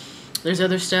 there's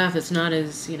other stuff that's not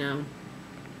as, you know,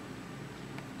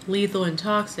 lethal and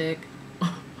toxic.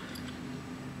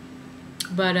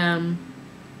 But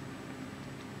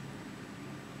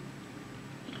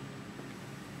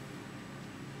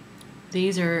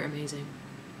these are amazing.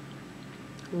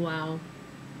 Wow.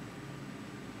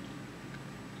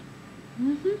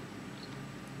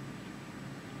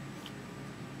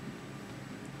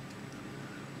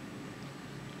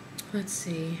 Let's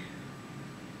see.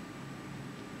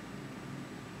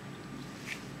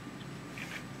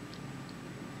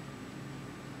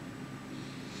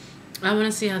 I want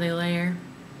to see how they layer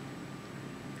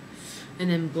and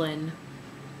then blend.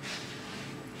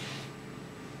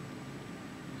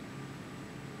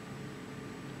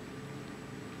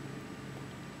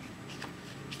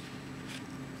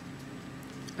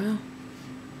 Oh.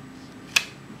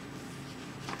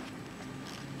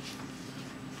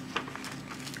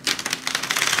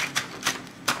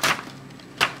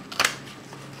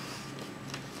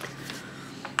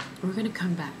 We're gonna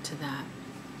come back to that.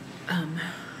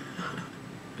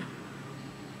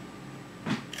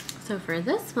 So for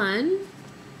this one,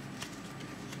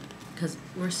 because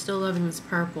we're still loving this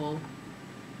purple,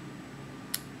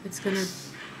 it's gonna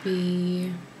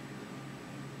be,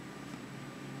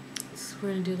 we're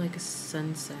gonna do like a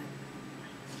sunset.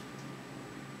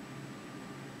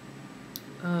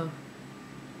 Oh.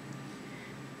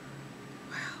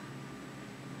 Wow.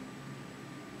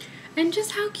 And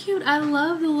just how cute. I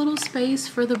love the little space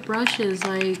for the brushes.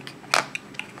 Like,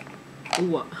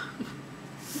 what?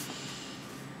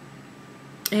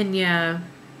 And yeah,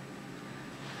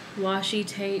 washi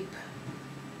tape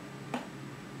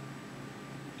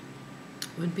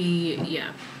would be,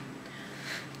 yeah,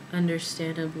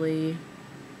 understandably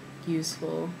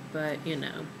useful, but you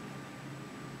know.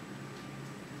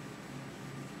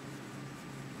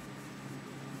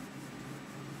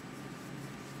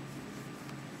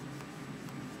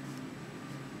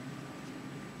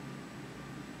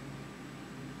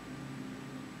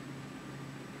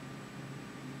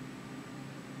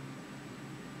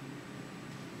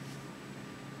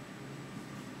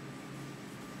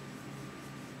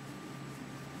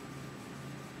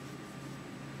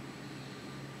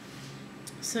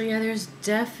 So yeah, there's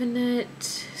definite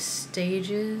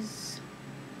stages.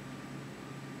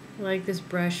 Like, this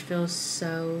brush feels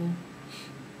so,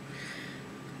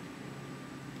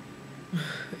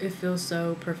 it feels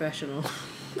so professional.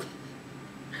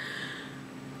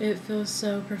 It feels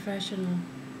so professional.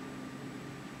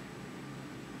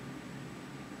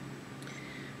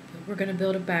 But we're gonna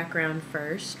build a background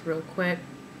first, real quick.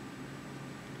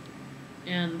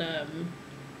 And then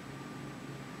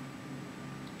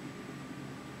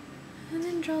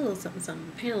draw a little something,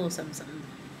 something, paint a little something, something.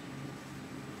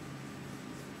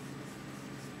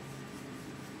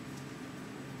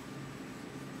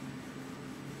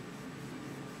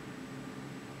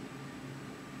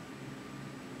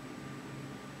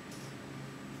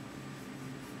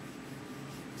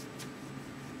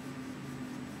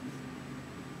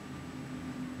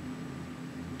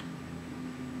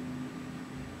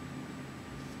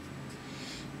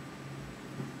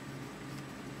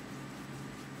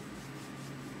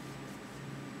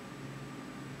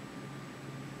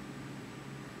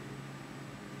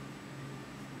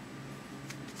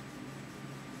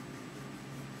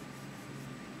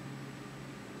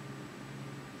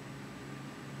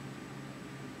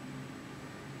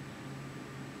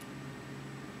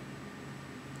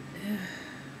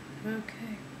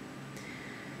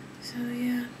 So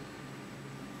yeah,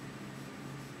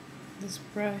 this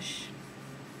brush.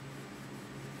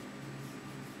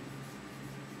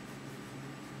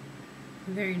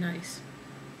 Very nice.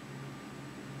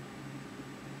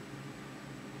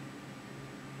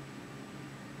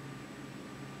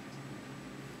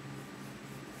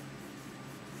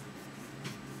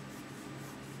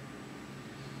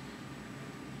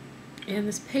 And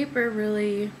this paper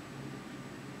really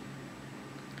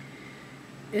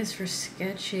is for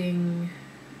sketching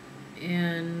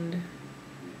and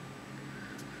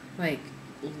like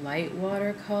light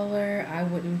watercolor. I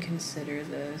wouldn't consider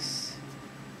this.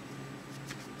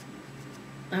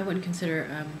 I wouldn't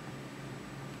consider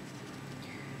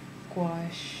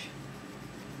gouache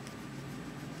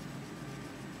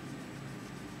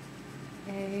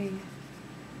a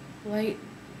light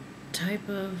type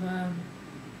of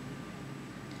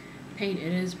paint.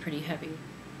 It is pretty heavy.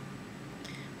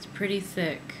 It's pretty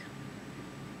thick.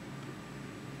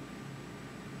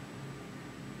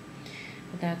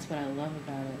 But that's what I love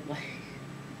about it. Like,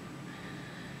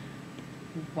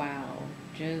 wow,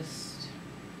 just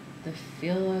the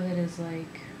feel of it is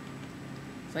like,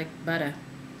 it's like butter.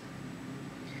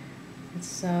 It's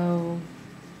so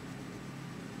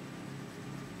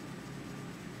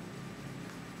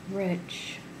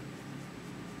rich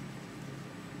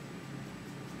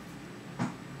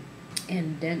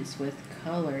and dense with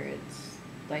color. It's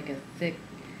like a thick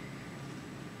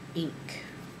ink.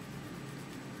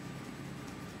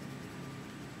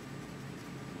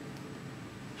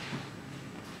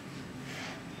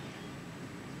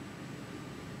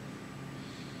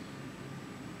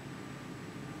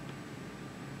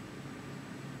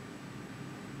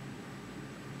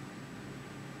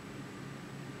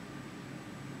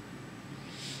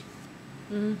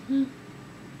 Mm-hmm.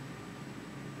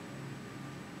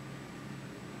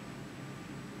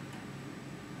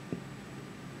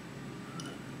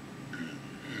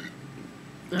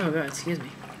 Oh God, excuse me.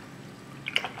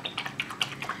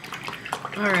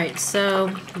 Alright, so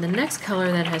the next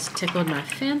color that has tickled my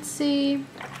fancy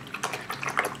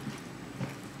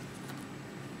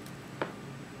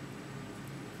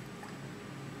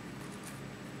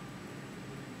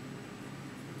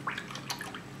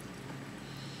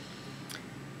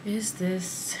is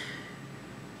this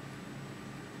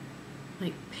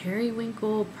like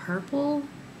periwinkle purple.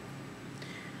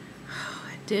 Oh,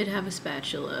 I did have a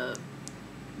spatula,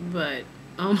 but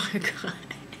oh my God.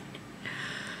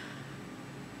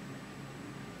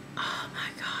 Oh my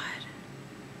God.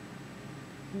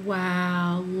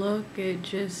 Wow, look at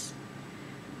just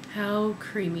how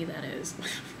creamy that is.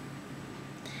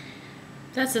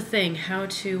 That's the thing, how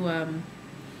to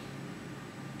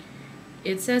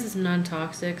it says it's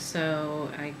non-toxic, so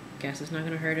I guess it's not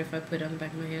going to hurt if I put it on the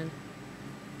back of my hand.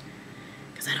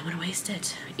 Because I don't want to waste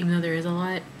it. Even though there is a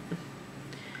lot.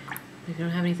 If you don't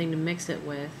have anything to mix it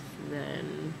with,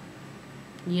 then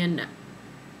you know.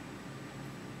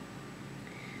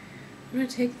 I'm going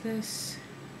to take this.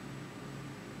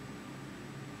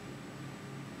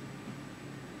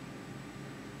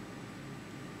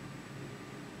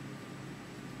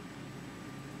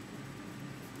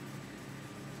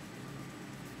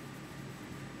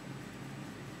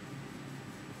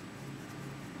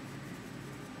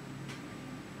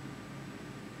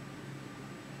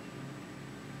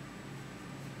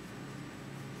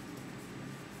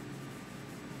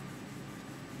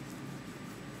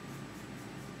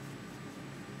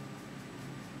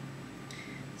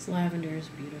 This lavender is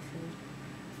beautiful.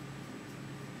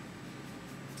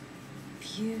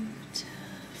 Beautiful.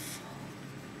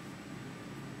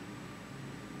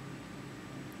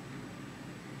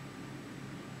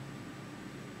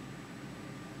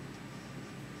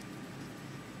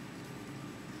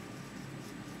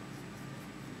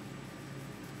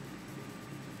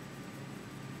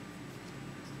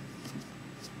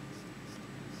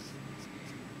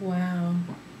 Wow.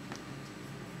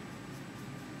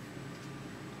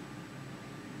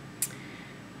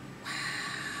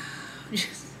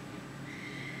 Just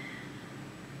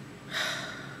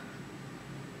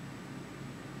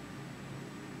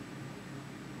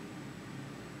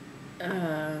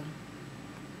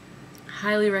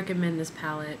highly recommend this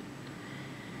palette.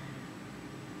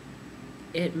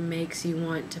 It makes you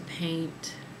want to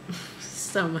paint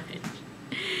so much.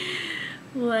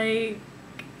 Like,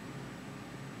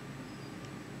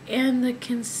 and the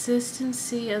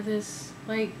consistency of this,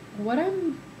 like what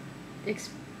I'm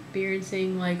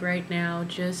experiencing like right now,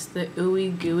 just the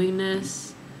ooey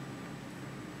gooiness.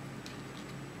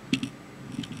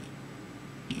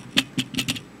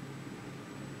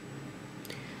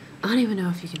 I don't even know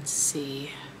if you can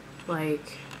see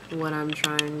like what I'm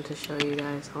trying to show you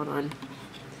guys. Hold on.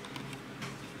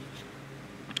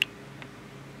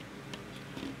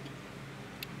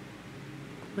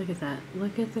 Look at that.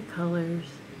 Look at the colors.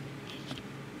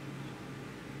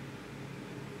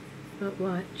 But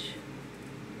watch.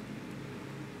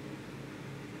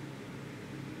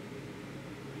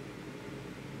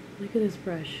 Look at this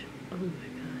brush. Oh my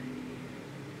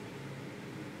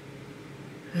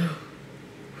god.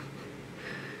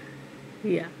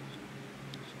 Yeah.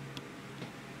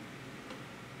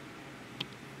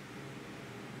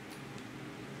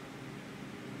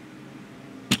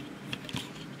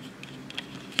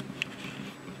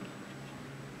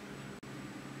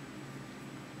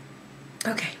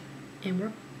 Okay, and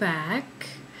we're back.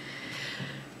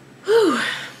 Whew.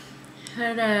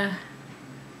 Had to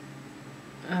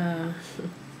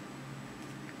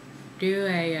do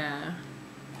a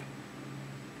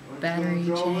battery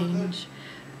change.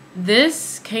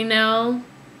 This, Kanell,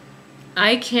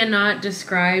 I cannot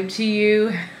describe to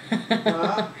you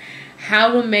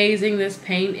how amazing this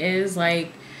paint is.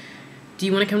 Like, do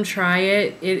you want to come try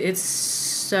it? It's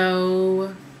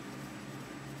so...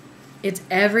 It's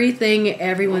everything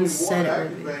everyone said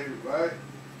it would be. Right?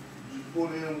 Just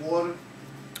put it in water.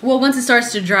 Well, once it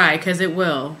starts to dry, because it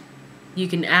will. You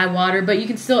can add water, but you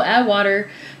can still add water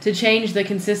to change the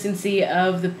consistency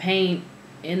of the paint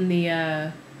in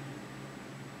the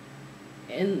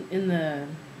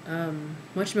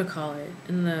whatchamacallit,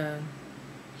 in the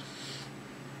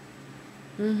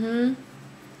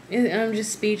I'm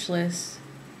just speechless.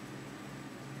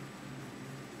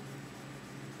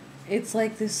 It's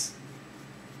like this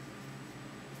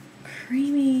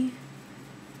creamy,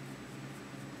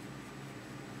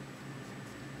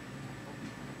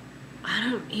 I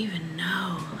don't even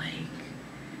know, like,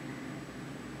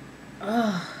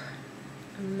 oh,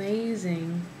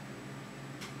 amazing.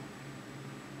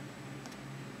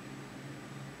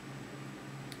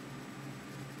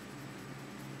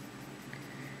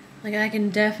 Like, I can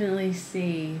definitely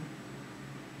see,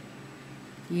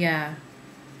 yeah.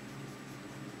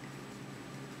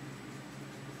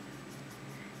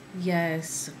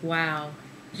 Yes, wow.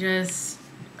 Just,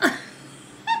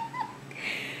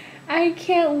 I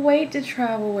can't wait to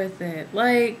travel with it.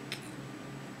 Like,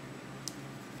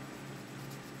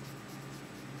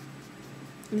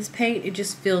 this paint, it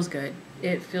just feels good.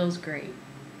 It feels great.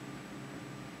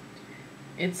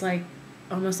 It's like,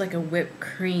 almost like a whipped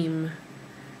cream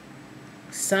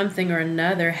something or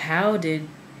another. How did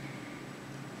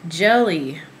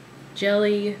jelly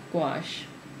gouache,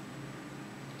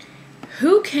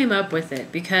 who came up with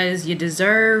it? Because you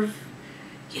deserve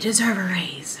a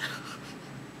raise.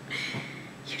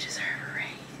 You deserve a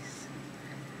raise.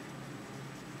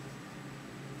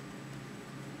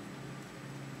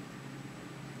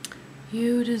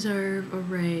 You deserve a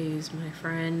raise, my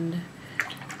friend.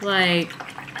 Like,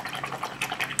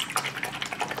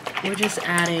 we're just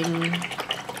adding.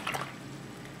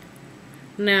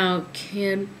 Now,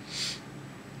 can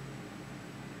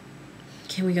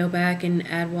we go back and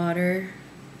add water?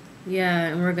 Yeah,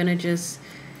 and we're just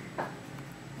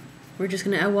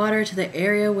gonna add water to the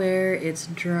area where it's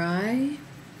dry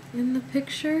in the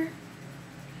picture.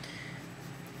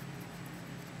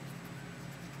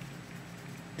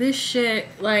 This shit,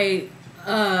 like,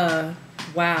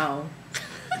 wow.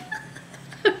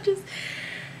 I'm just,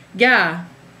 yeah,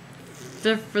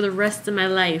 for the rest of my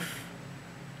life.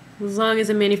 As long as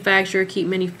a manufacturer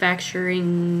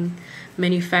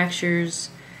manufactures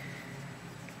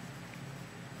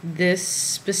this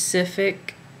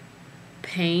specific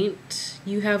paint,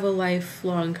 you have a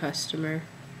lifelong customer.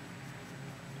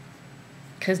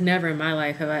 Because never in my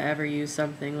life have I ever used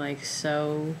something like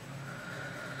so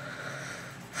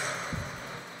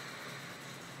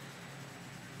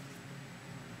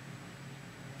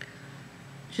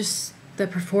just that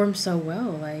performs so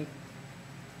well. Like,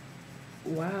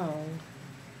 wow.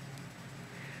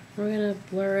 We're gonna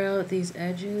blur out these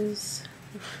edges.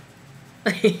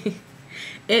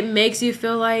 It makes you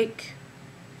feel like,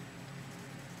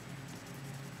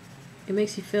 it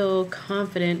makes you feel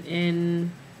confident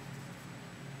in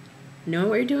knowing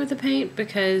what you're doing with the paint,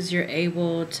 because you're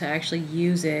able to actually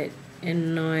use it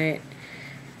and not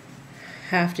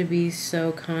have to be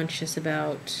so conscious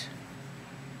about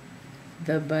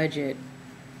the budget,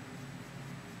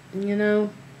 you know?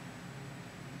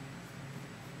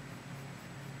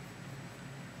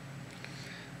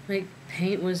 Like,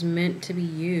 paint was meant to be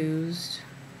used,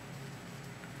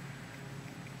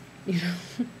 you know,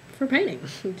 for painting.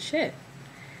 Shit.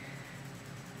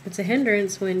 It's a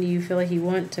hindrance when you feel like you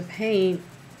want to paint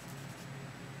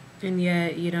and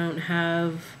yet you don't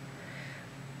have,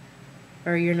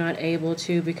 or you're not able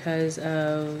to because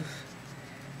of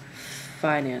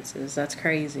finances. That's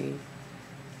crazy.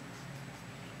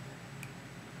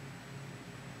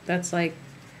 That's like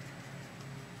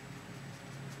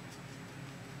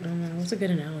I don't know. What's a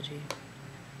good analogy?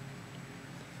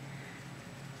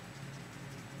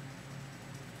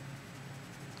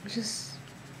 It's just,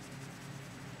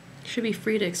 you should be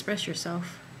free to express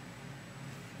yourself.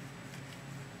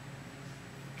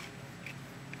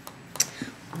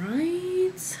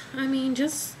 Right? I mean,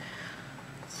 just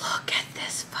look at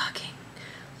this fucking,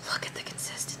 look at the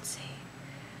consistency.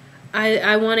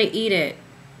 I want to eat it.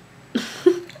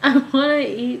 I want to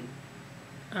eat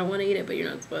it, but you're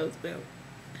not supposed to.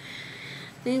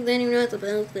 Then you're not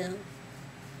supposed to.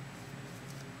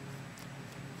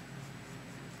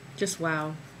 Just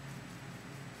wow.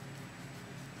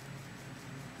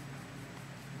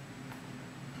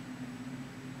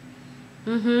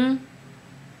 Mm-hmm.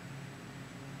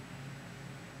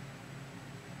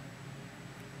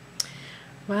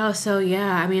 Wow, so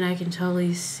yeah, I mean, I can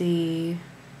totally see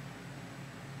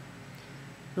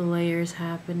the layers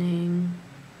happening.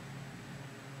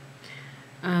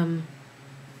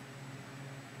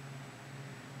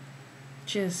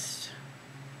 Just,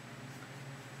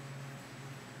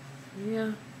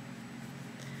 yeah.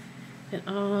 It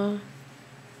all,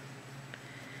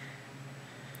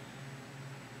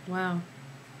 wow.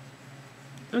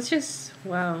 It's just,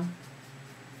 wow.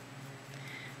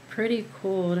 Pretty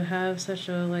cool to have such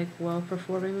a, like,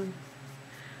 well-performing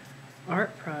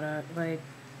art product, like,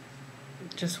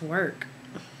 just work.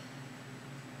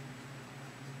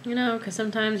 You know, because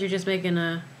sometimes you're just making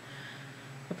a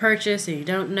purchase and you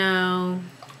don't know.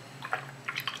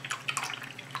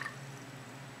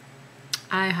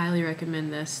 I highly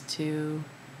recommend this to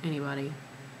anybody.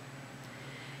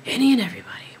 Any and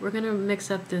everybody. We're going to mix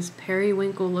up this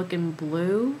periwinkle looking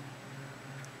blue.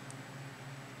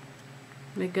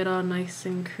 Make it all nice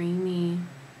and creamy.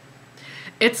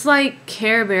 It's like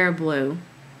Care Bear blue.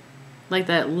 Like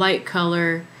that light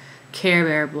color Care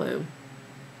Bear blue.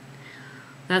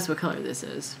 That's what color this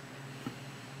is.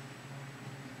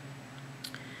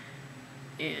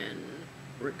 And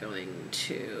we're going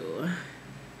to...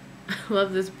 I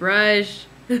love this brush.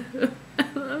 I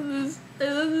love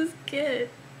this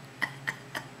kit.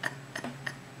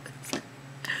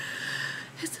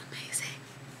 It's amazing.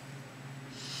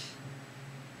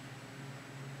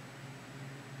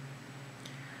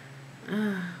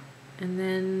 And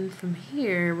then from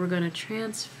here, we're going to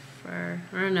transfer.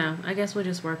 Or no, I guess we'll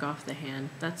just work off the hand.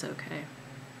 That's okay.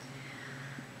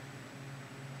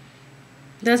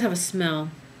 It does have a smell.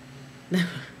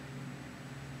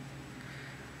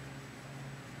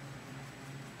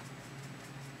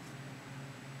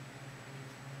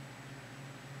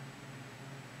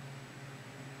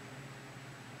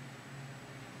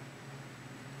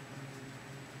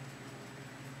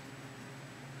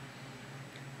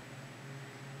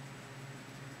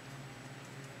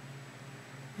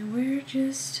 And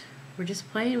we're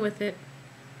just playing with it.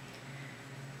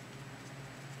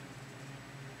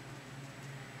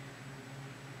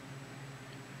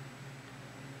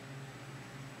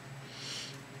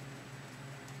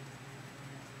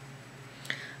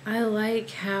 I like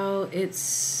how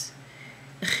it's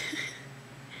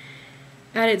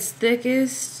at its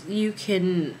thickest you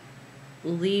can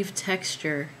leave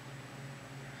texture.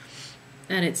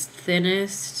 At its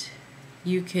thinnest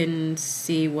you can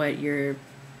see what you're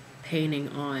painting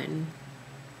on.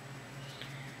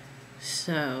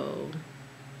 So,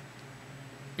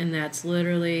 and that's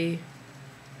literally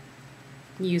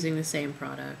using the same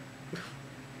product.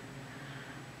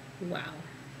 Wow.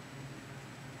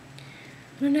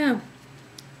 I don't know.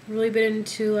 Really been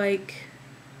into like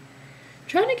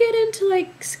trying to get into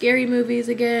like scary movies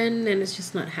again, and it's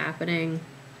just not happening.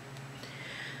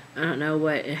 I don't know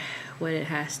what it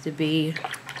has to be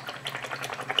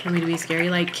for me to be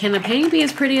scary. Like, can the painting be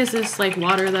as pretty as this like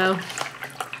water though?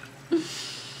 A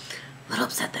little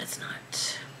upset that it's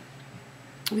not.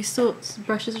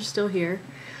 Brushes are still here.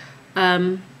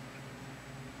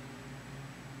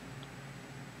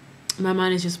 My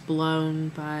mind is just blown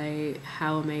by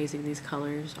how amazing these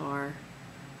colors are.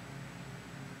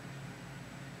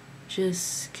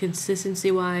 Just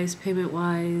consistency-wise,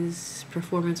 payment-wise,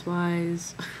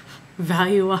 performance-wise,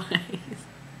 value-wise.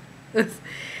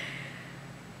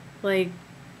 Like,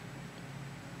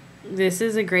 this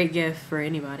is a great gift for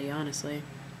anybody, honestly.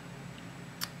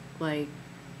 Like,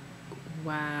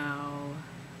 wow.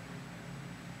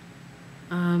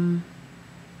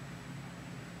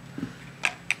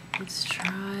 Let's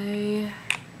try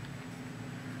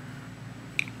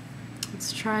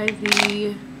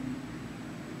the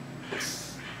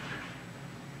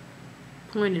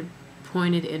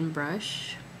pointed in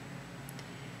brush.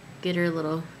 Get her a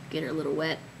little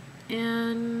wet,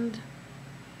 and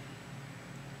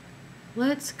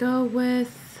let's go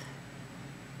with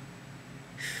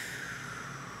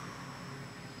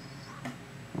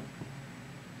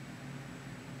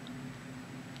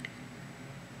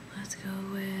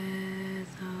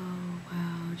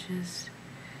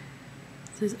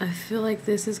I feel like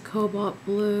this is cobalt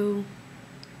blue.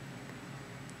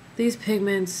 These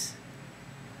pigments,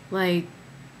 like,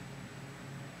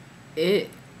 it...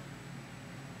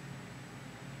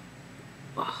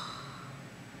 Oh.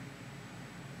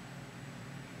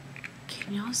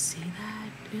 Can y'all see that?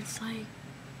 It's like...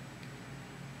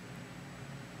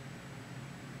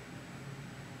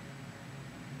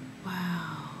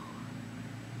 Wow.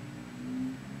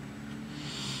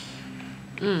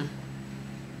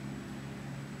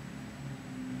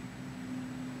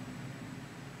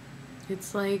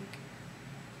 It's like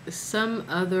some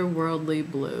otherworldly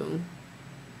blue.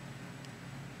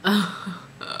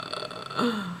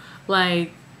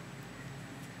 Like,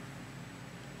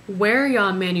 where are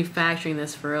y'all manufacturing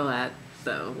this for real at,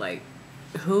 though? Like,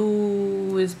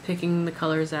 who is picking the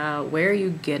colors out? Where are you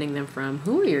getting them from?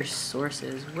 Who are your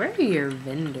sources? Where are your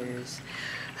vendors?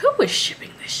 Who is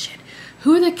shipping this shit?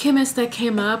 Who are the chemists that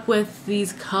came up with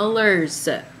these colors?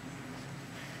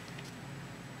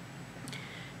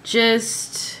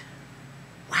 Just,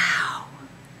 wow.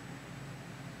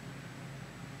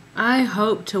 I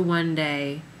hope to one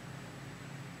day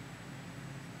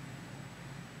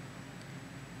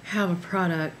have a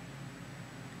product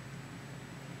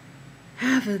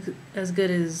half as good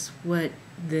as what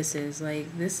this is.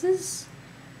 Like, this is...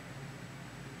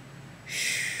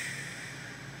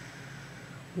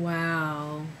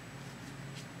 Wow.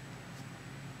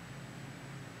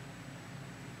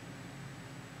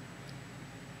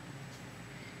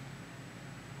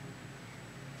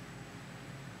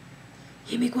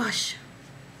 Himi Miya Gouache.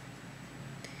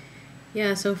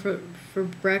 Yeah, so for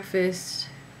breakfast,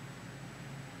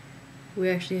 we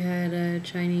actually had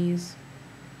Chinese.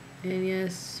 And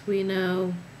yes, we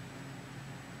know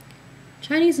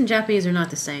Chinese and Japanese are not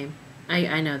the same.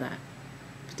 I know that.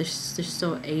 But they're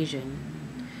still Asian.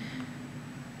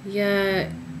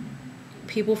 Yeah,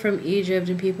 people from Egypt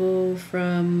and people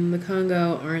from the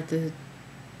Congo aren't the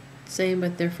same,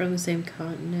 but they're from the same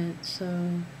continent,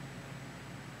 so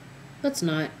let's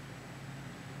not.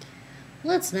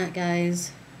 Let's not,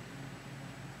 guys.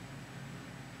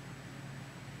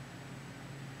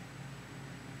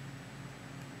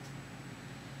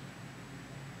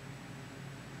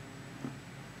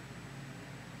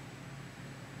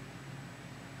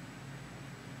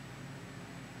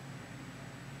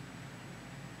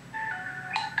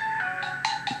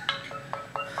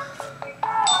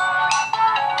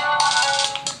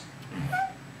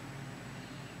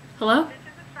 Hello? This is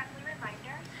a friendly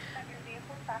reminder that your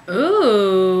vehicle fastened.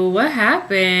 Ooh, what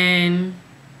happened?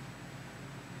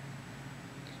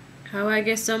 How I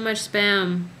get so much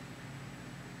spam?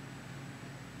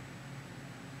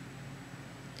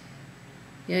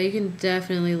 Yeah, you can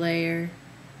definitely layer.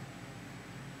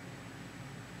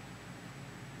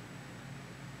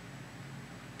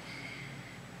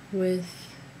 With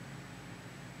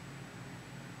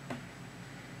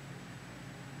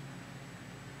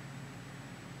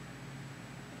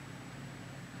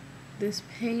this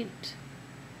paint,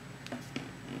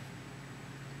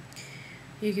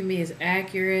 you can be as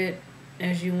accurate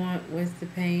as you want with the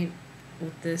paint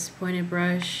with this pointed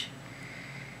brush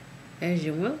as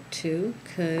you want to,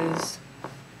 because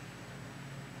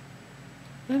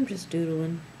I'm just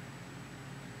doodling,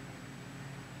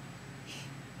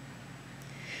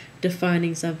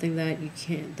 defining something that you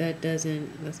can't, that's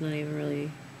not even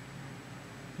really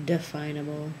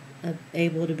definable,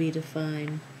 able to be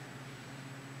defined.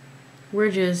 We're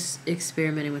just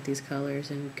experimenting with these colors,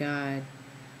 and God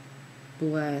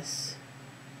bless.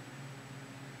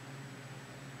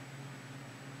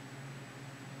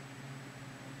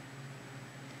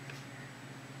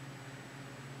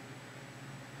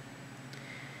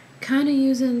 Kind of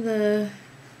using the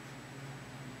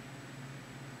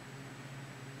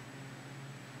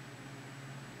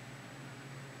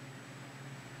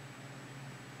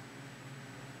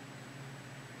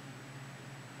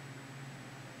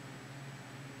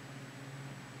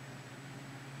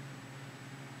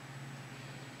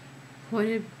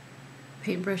pointed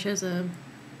paintbrush as a,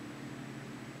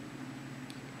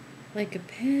 like a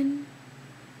pen,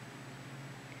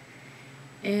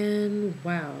 and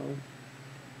wow.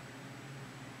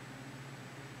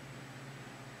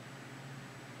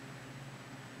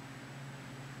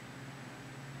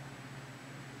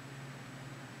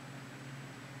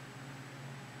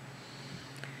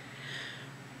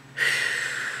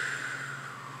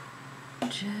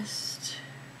 Just,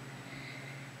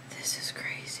 this is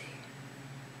crazy.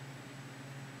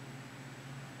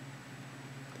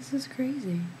 This is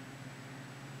crazy.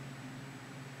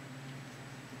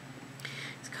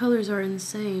 These colors are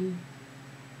insane.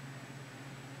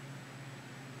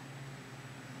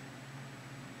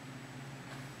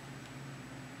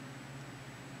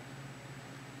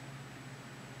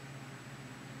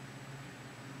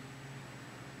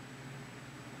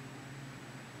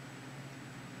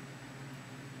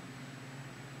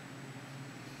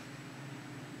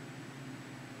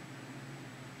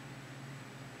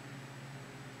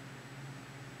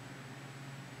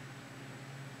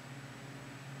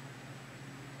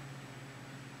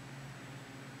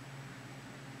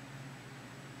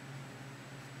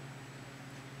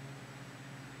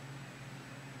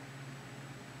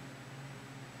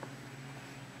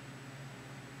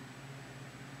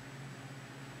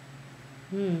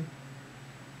 Hmm.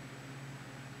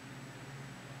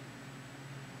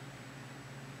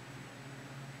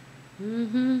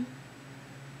 Mm-hmm.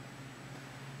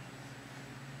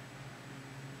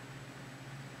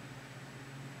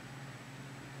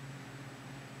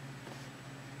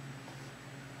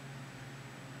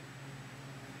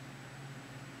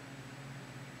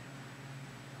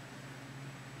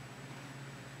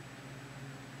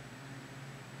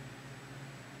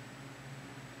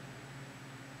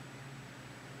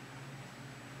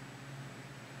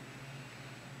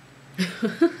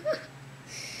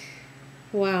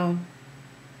 Wow.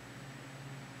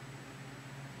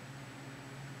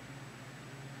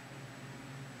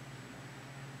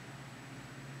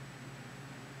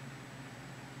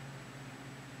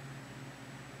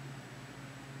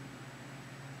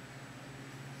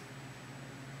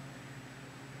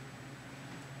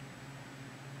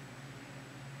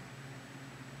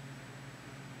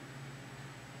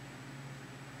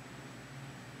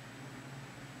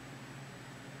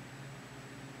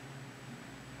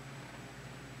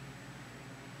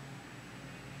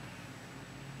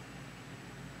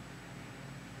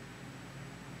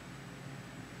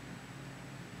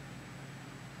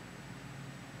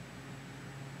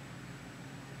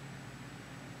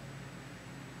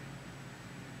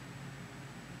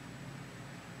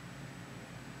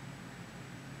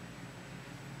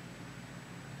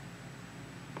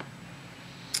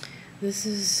 This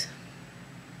is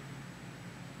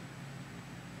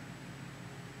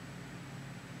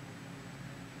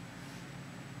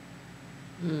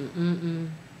mm-mm-mm.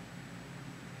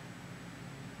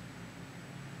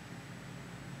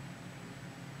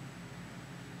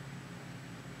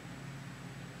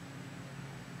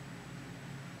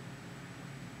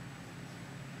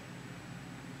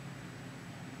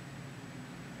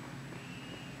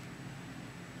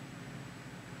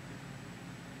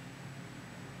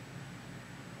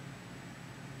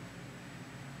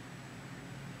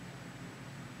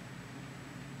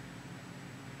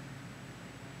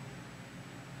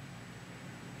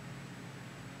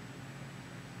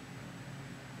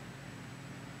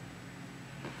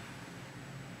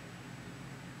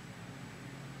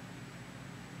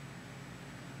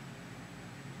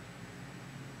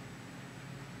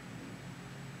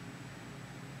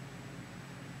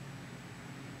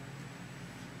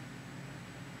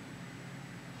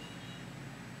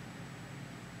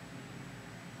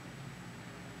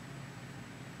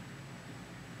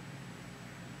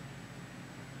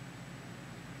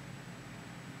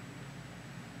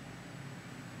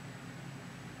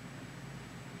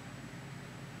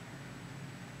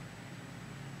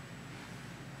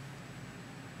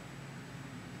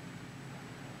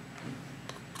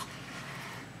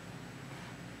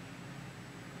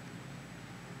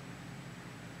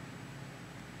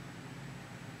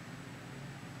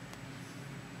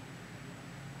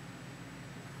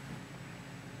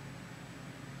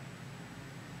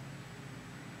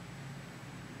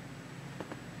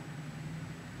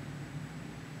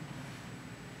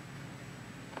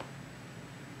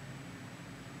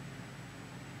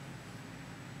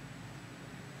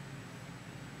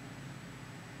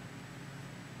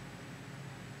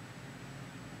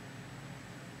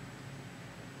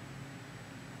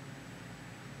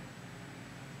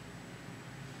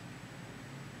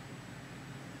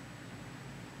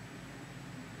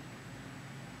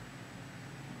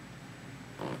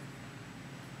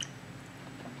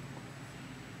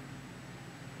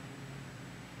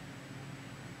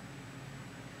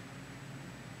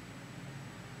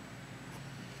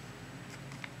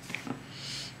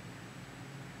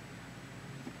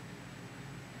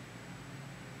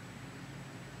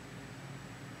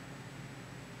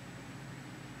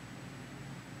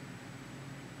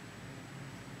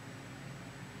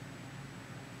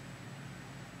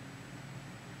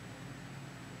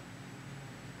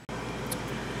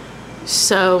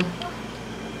 So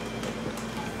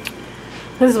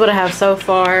this is what I have so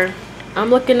far. I'm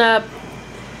looking up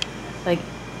like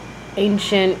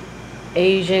ancient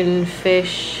Asian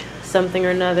fish, something or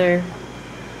another.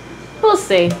 We'll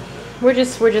see. We're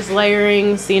just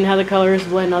layering, seeing how the colors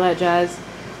blend, all that jazz.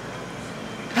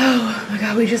 Oh my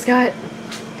god, we just got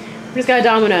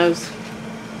Domino's.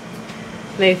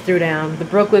 They threw down the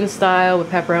Brooklyn style with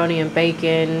pepperoni and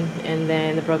bacon, and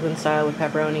then the Brooklyn style with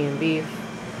pepperoni and beef.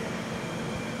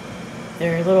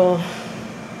 They're little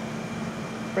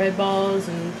bread balls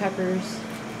and peppers.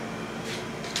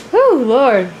 Whew,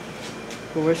 Lord.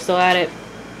 But we're still at it.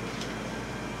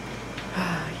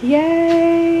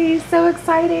 Yay! So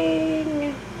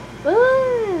exciting!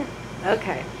 Ah.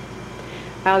 Okay.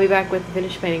 I'll be back with the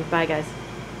finished painting. Bye, guys.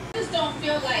 I just don't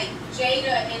feel like Jada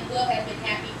and Will have been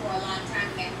happy for a long time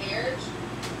in that marriage.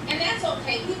 And that's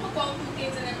okay. People go through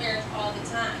things in their marriage all the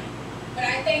time. But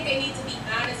I think they need to be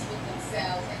honest with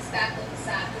themselves and stop the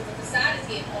facade. Because the facade is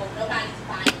getting old. Nobody's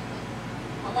buying it.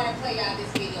 I want to play y'all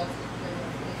this video real quick.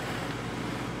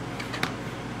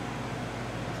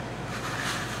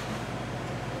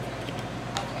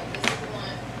 Okay, this is the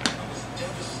one. I was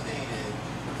devastated.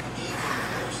 Even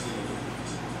personally,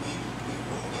 we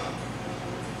broke up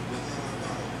without our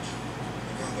knowledge.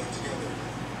 We got back together.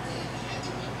 They had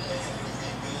to rebuild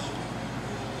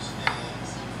rules and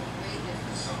something way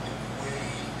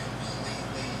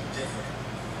completely different.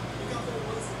 Because there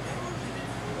was never been a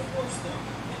divorce though.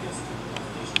 Because the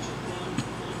relationship down to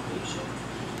the foundation.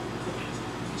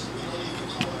 We don't even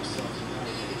call ourselves a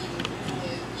marriage.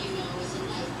 You know, it's a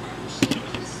life partnership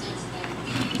in the sense that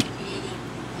we created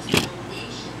a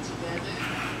foundation together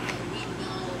that we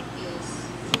know is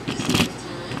for this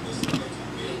lifetime. It's like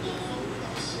we devoted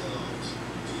ourselves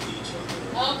to each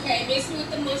other. Okay, mix me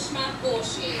with the mush mouth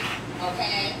bullshit.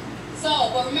 Okay? So,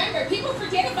 but remember, people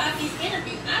forget about these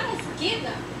interviews. I don't forget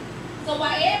them. So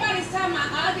while everybody's talking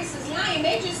about August is lying,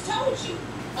 they just told you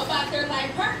about their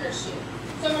life partnership.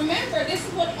 So remember, this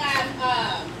is what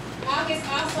August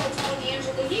also told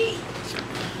Angela Yee.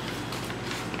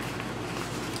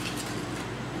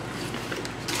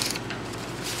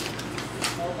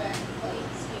 Go back and play,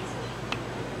 excuse me.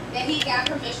 That he got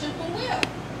permission from Will.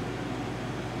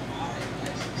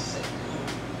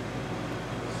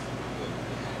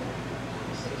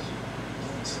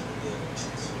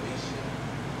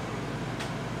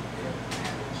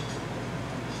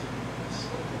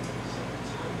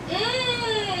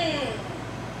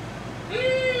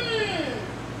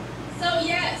 So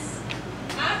yes,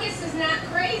 August is not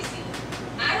crazy.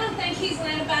 I don't think he's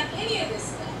lying about any of this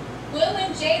stuff. Will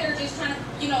and Jade are just trying to,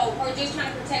 are just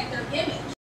trying to protect their image.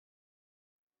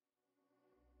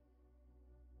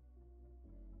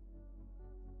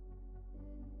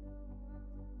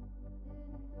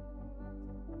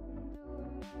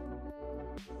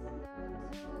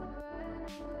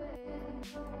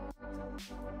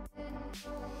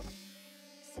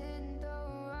 Sitting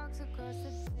throwing rocks across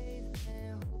the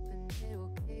pavement, hoping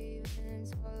it'll cave and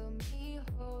swallow me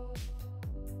whole.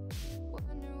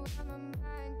 Wondering why my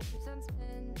mind keeps on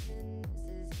spinning. This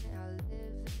isn't how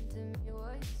living to me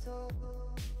was told.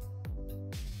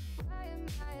 Why am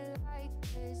I like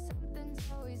this? Something's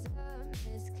always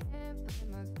amiss. Can't put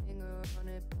my finger on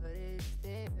it, but it's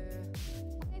there.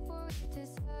 Wait for it to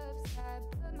subside,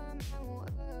 but my mind won't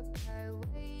apply.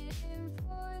 Waiting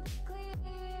for the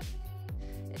clear.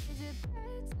 Is it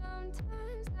bad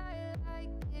sometimes? I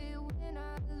like it when I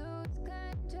lose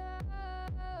control.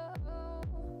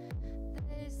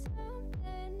 There's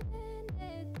something in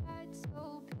it that's so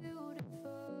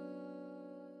beautiful.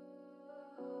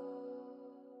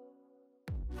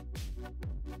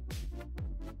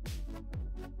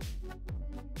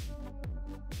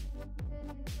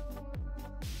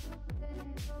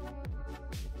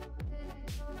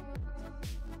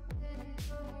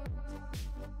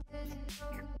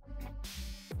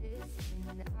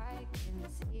 Listen, I can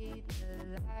see the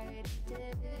light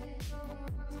dip,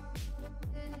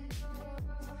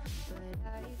 but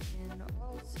I can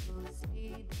also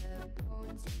see the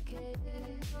bones kick.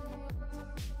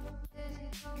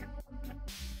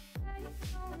 I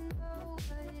don't know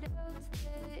what else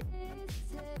there is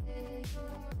to say.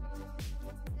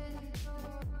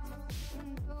 I'm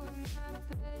doing my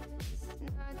best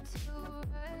not to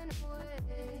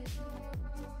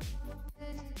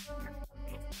run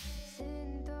away.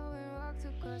 Sitting throwing rocks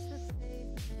across the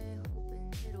pavement, hoping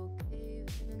it'll cave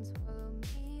and swallow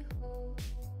me whole.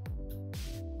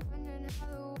 Wondering how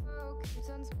the world keeps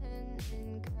on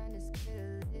spinning, kinda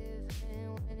scared of living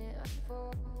when it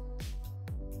unfolds.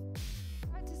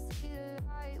 Hard to see the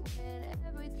light when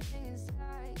everything is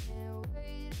dying,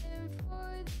 waiting for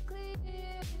the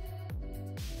clear.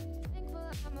 Thankful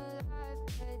I'm alive,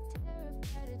 but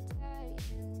terrified of dying.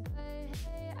 But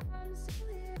hey, I'm still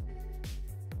here.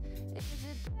 Is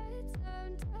it bad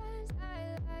sometimes? I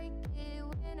like it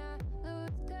when I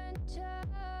lose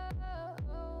control.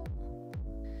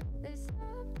 There's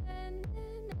something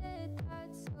in it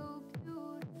that's so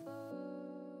beautiful.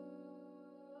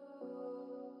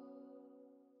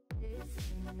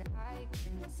 Listen, I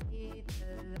can see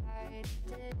the light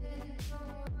dip,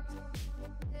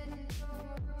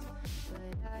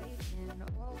 but I can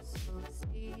also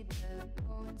see the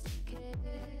bones kick.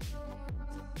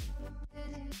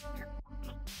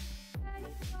 I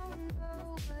don't know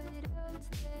what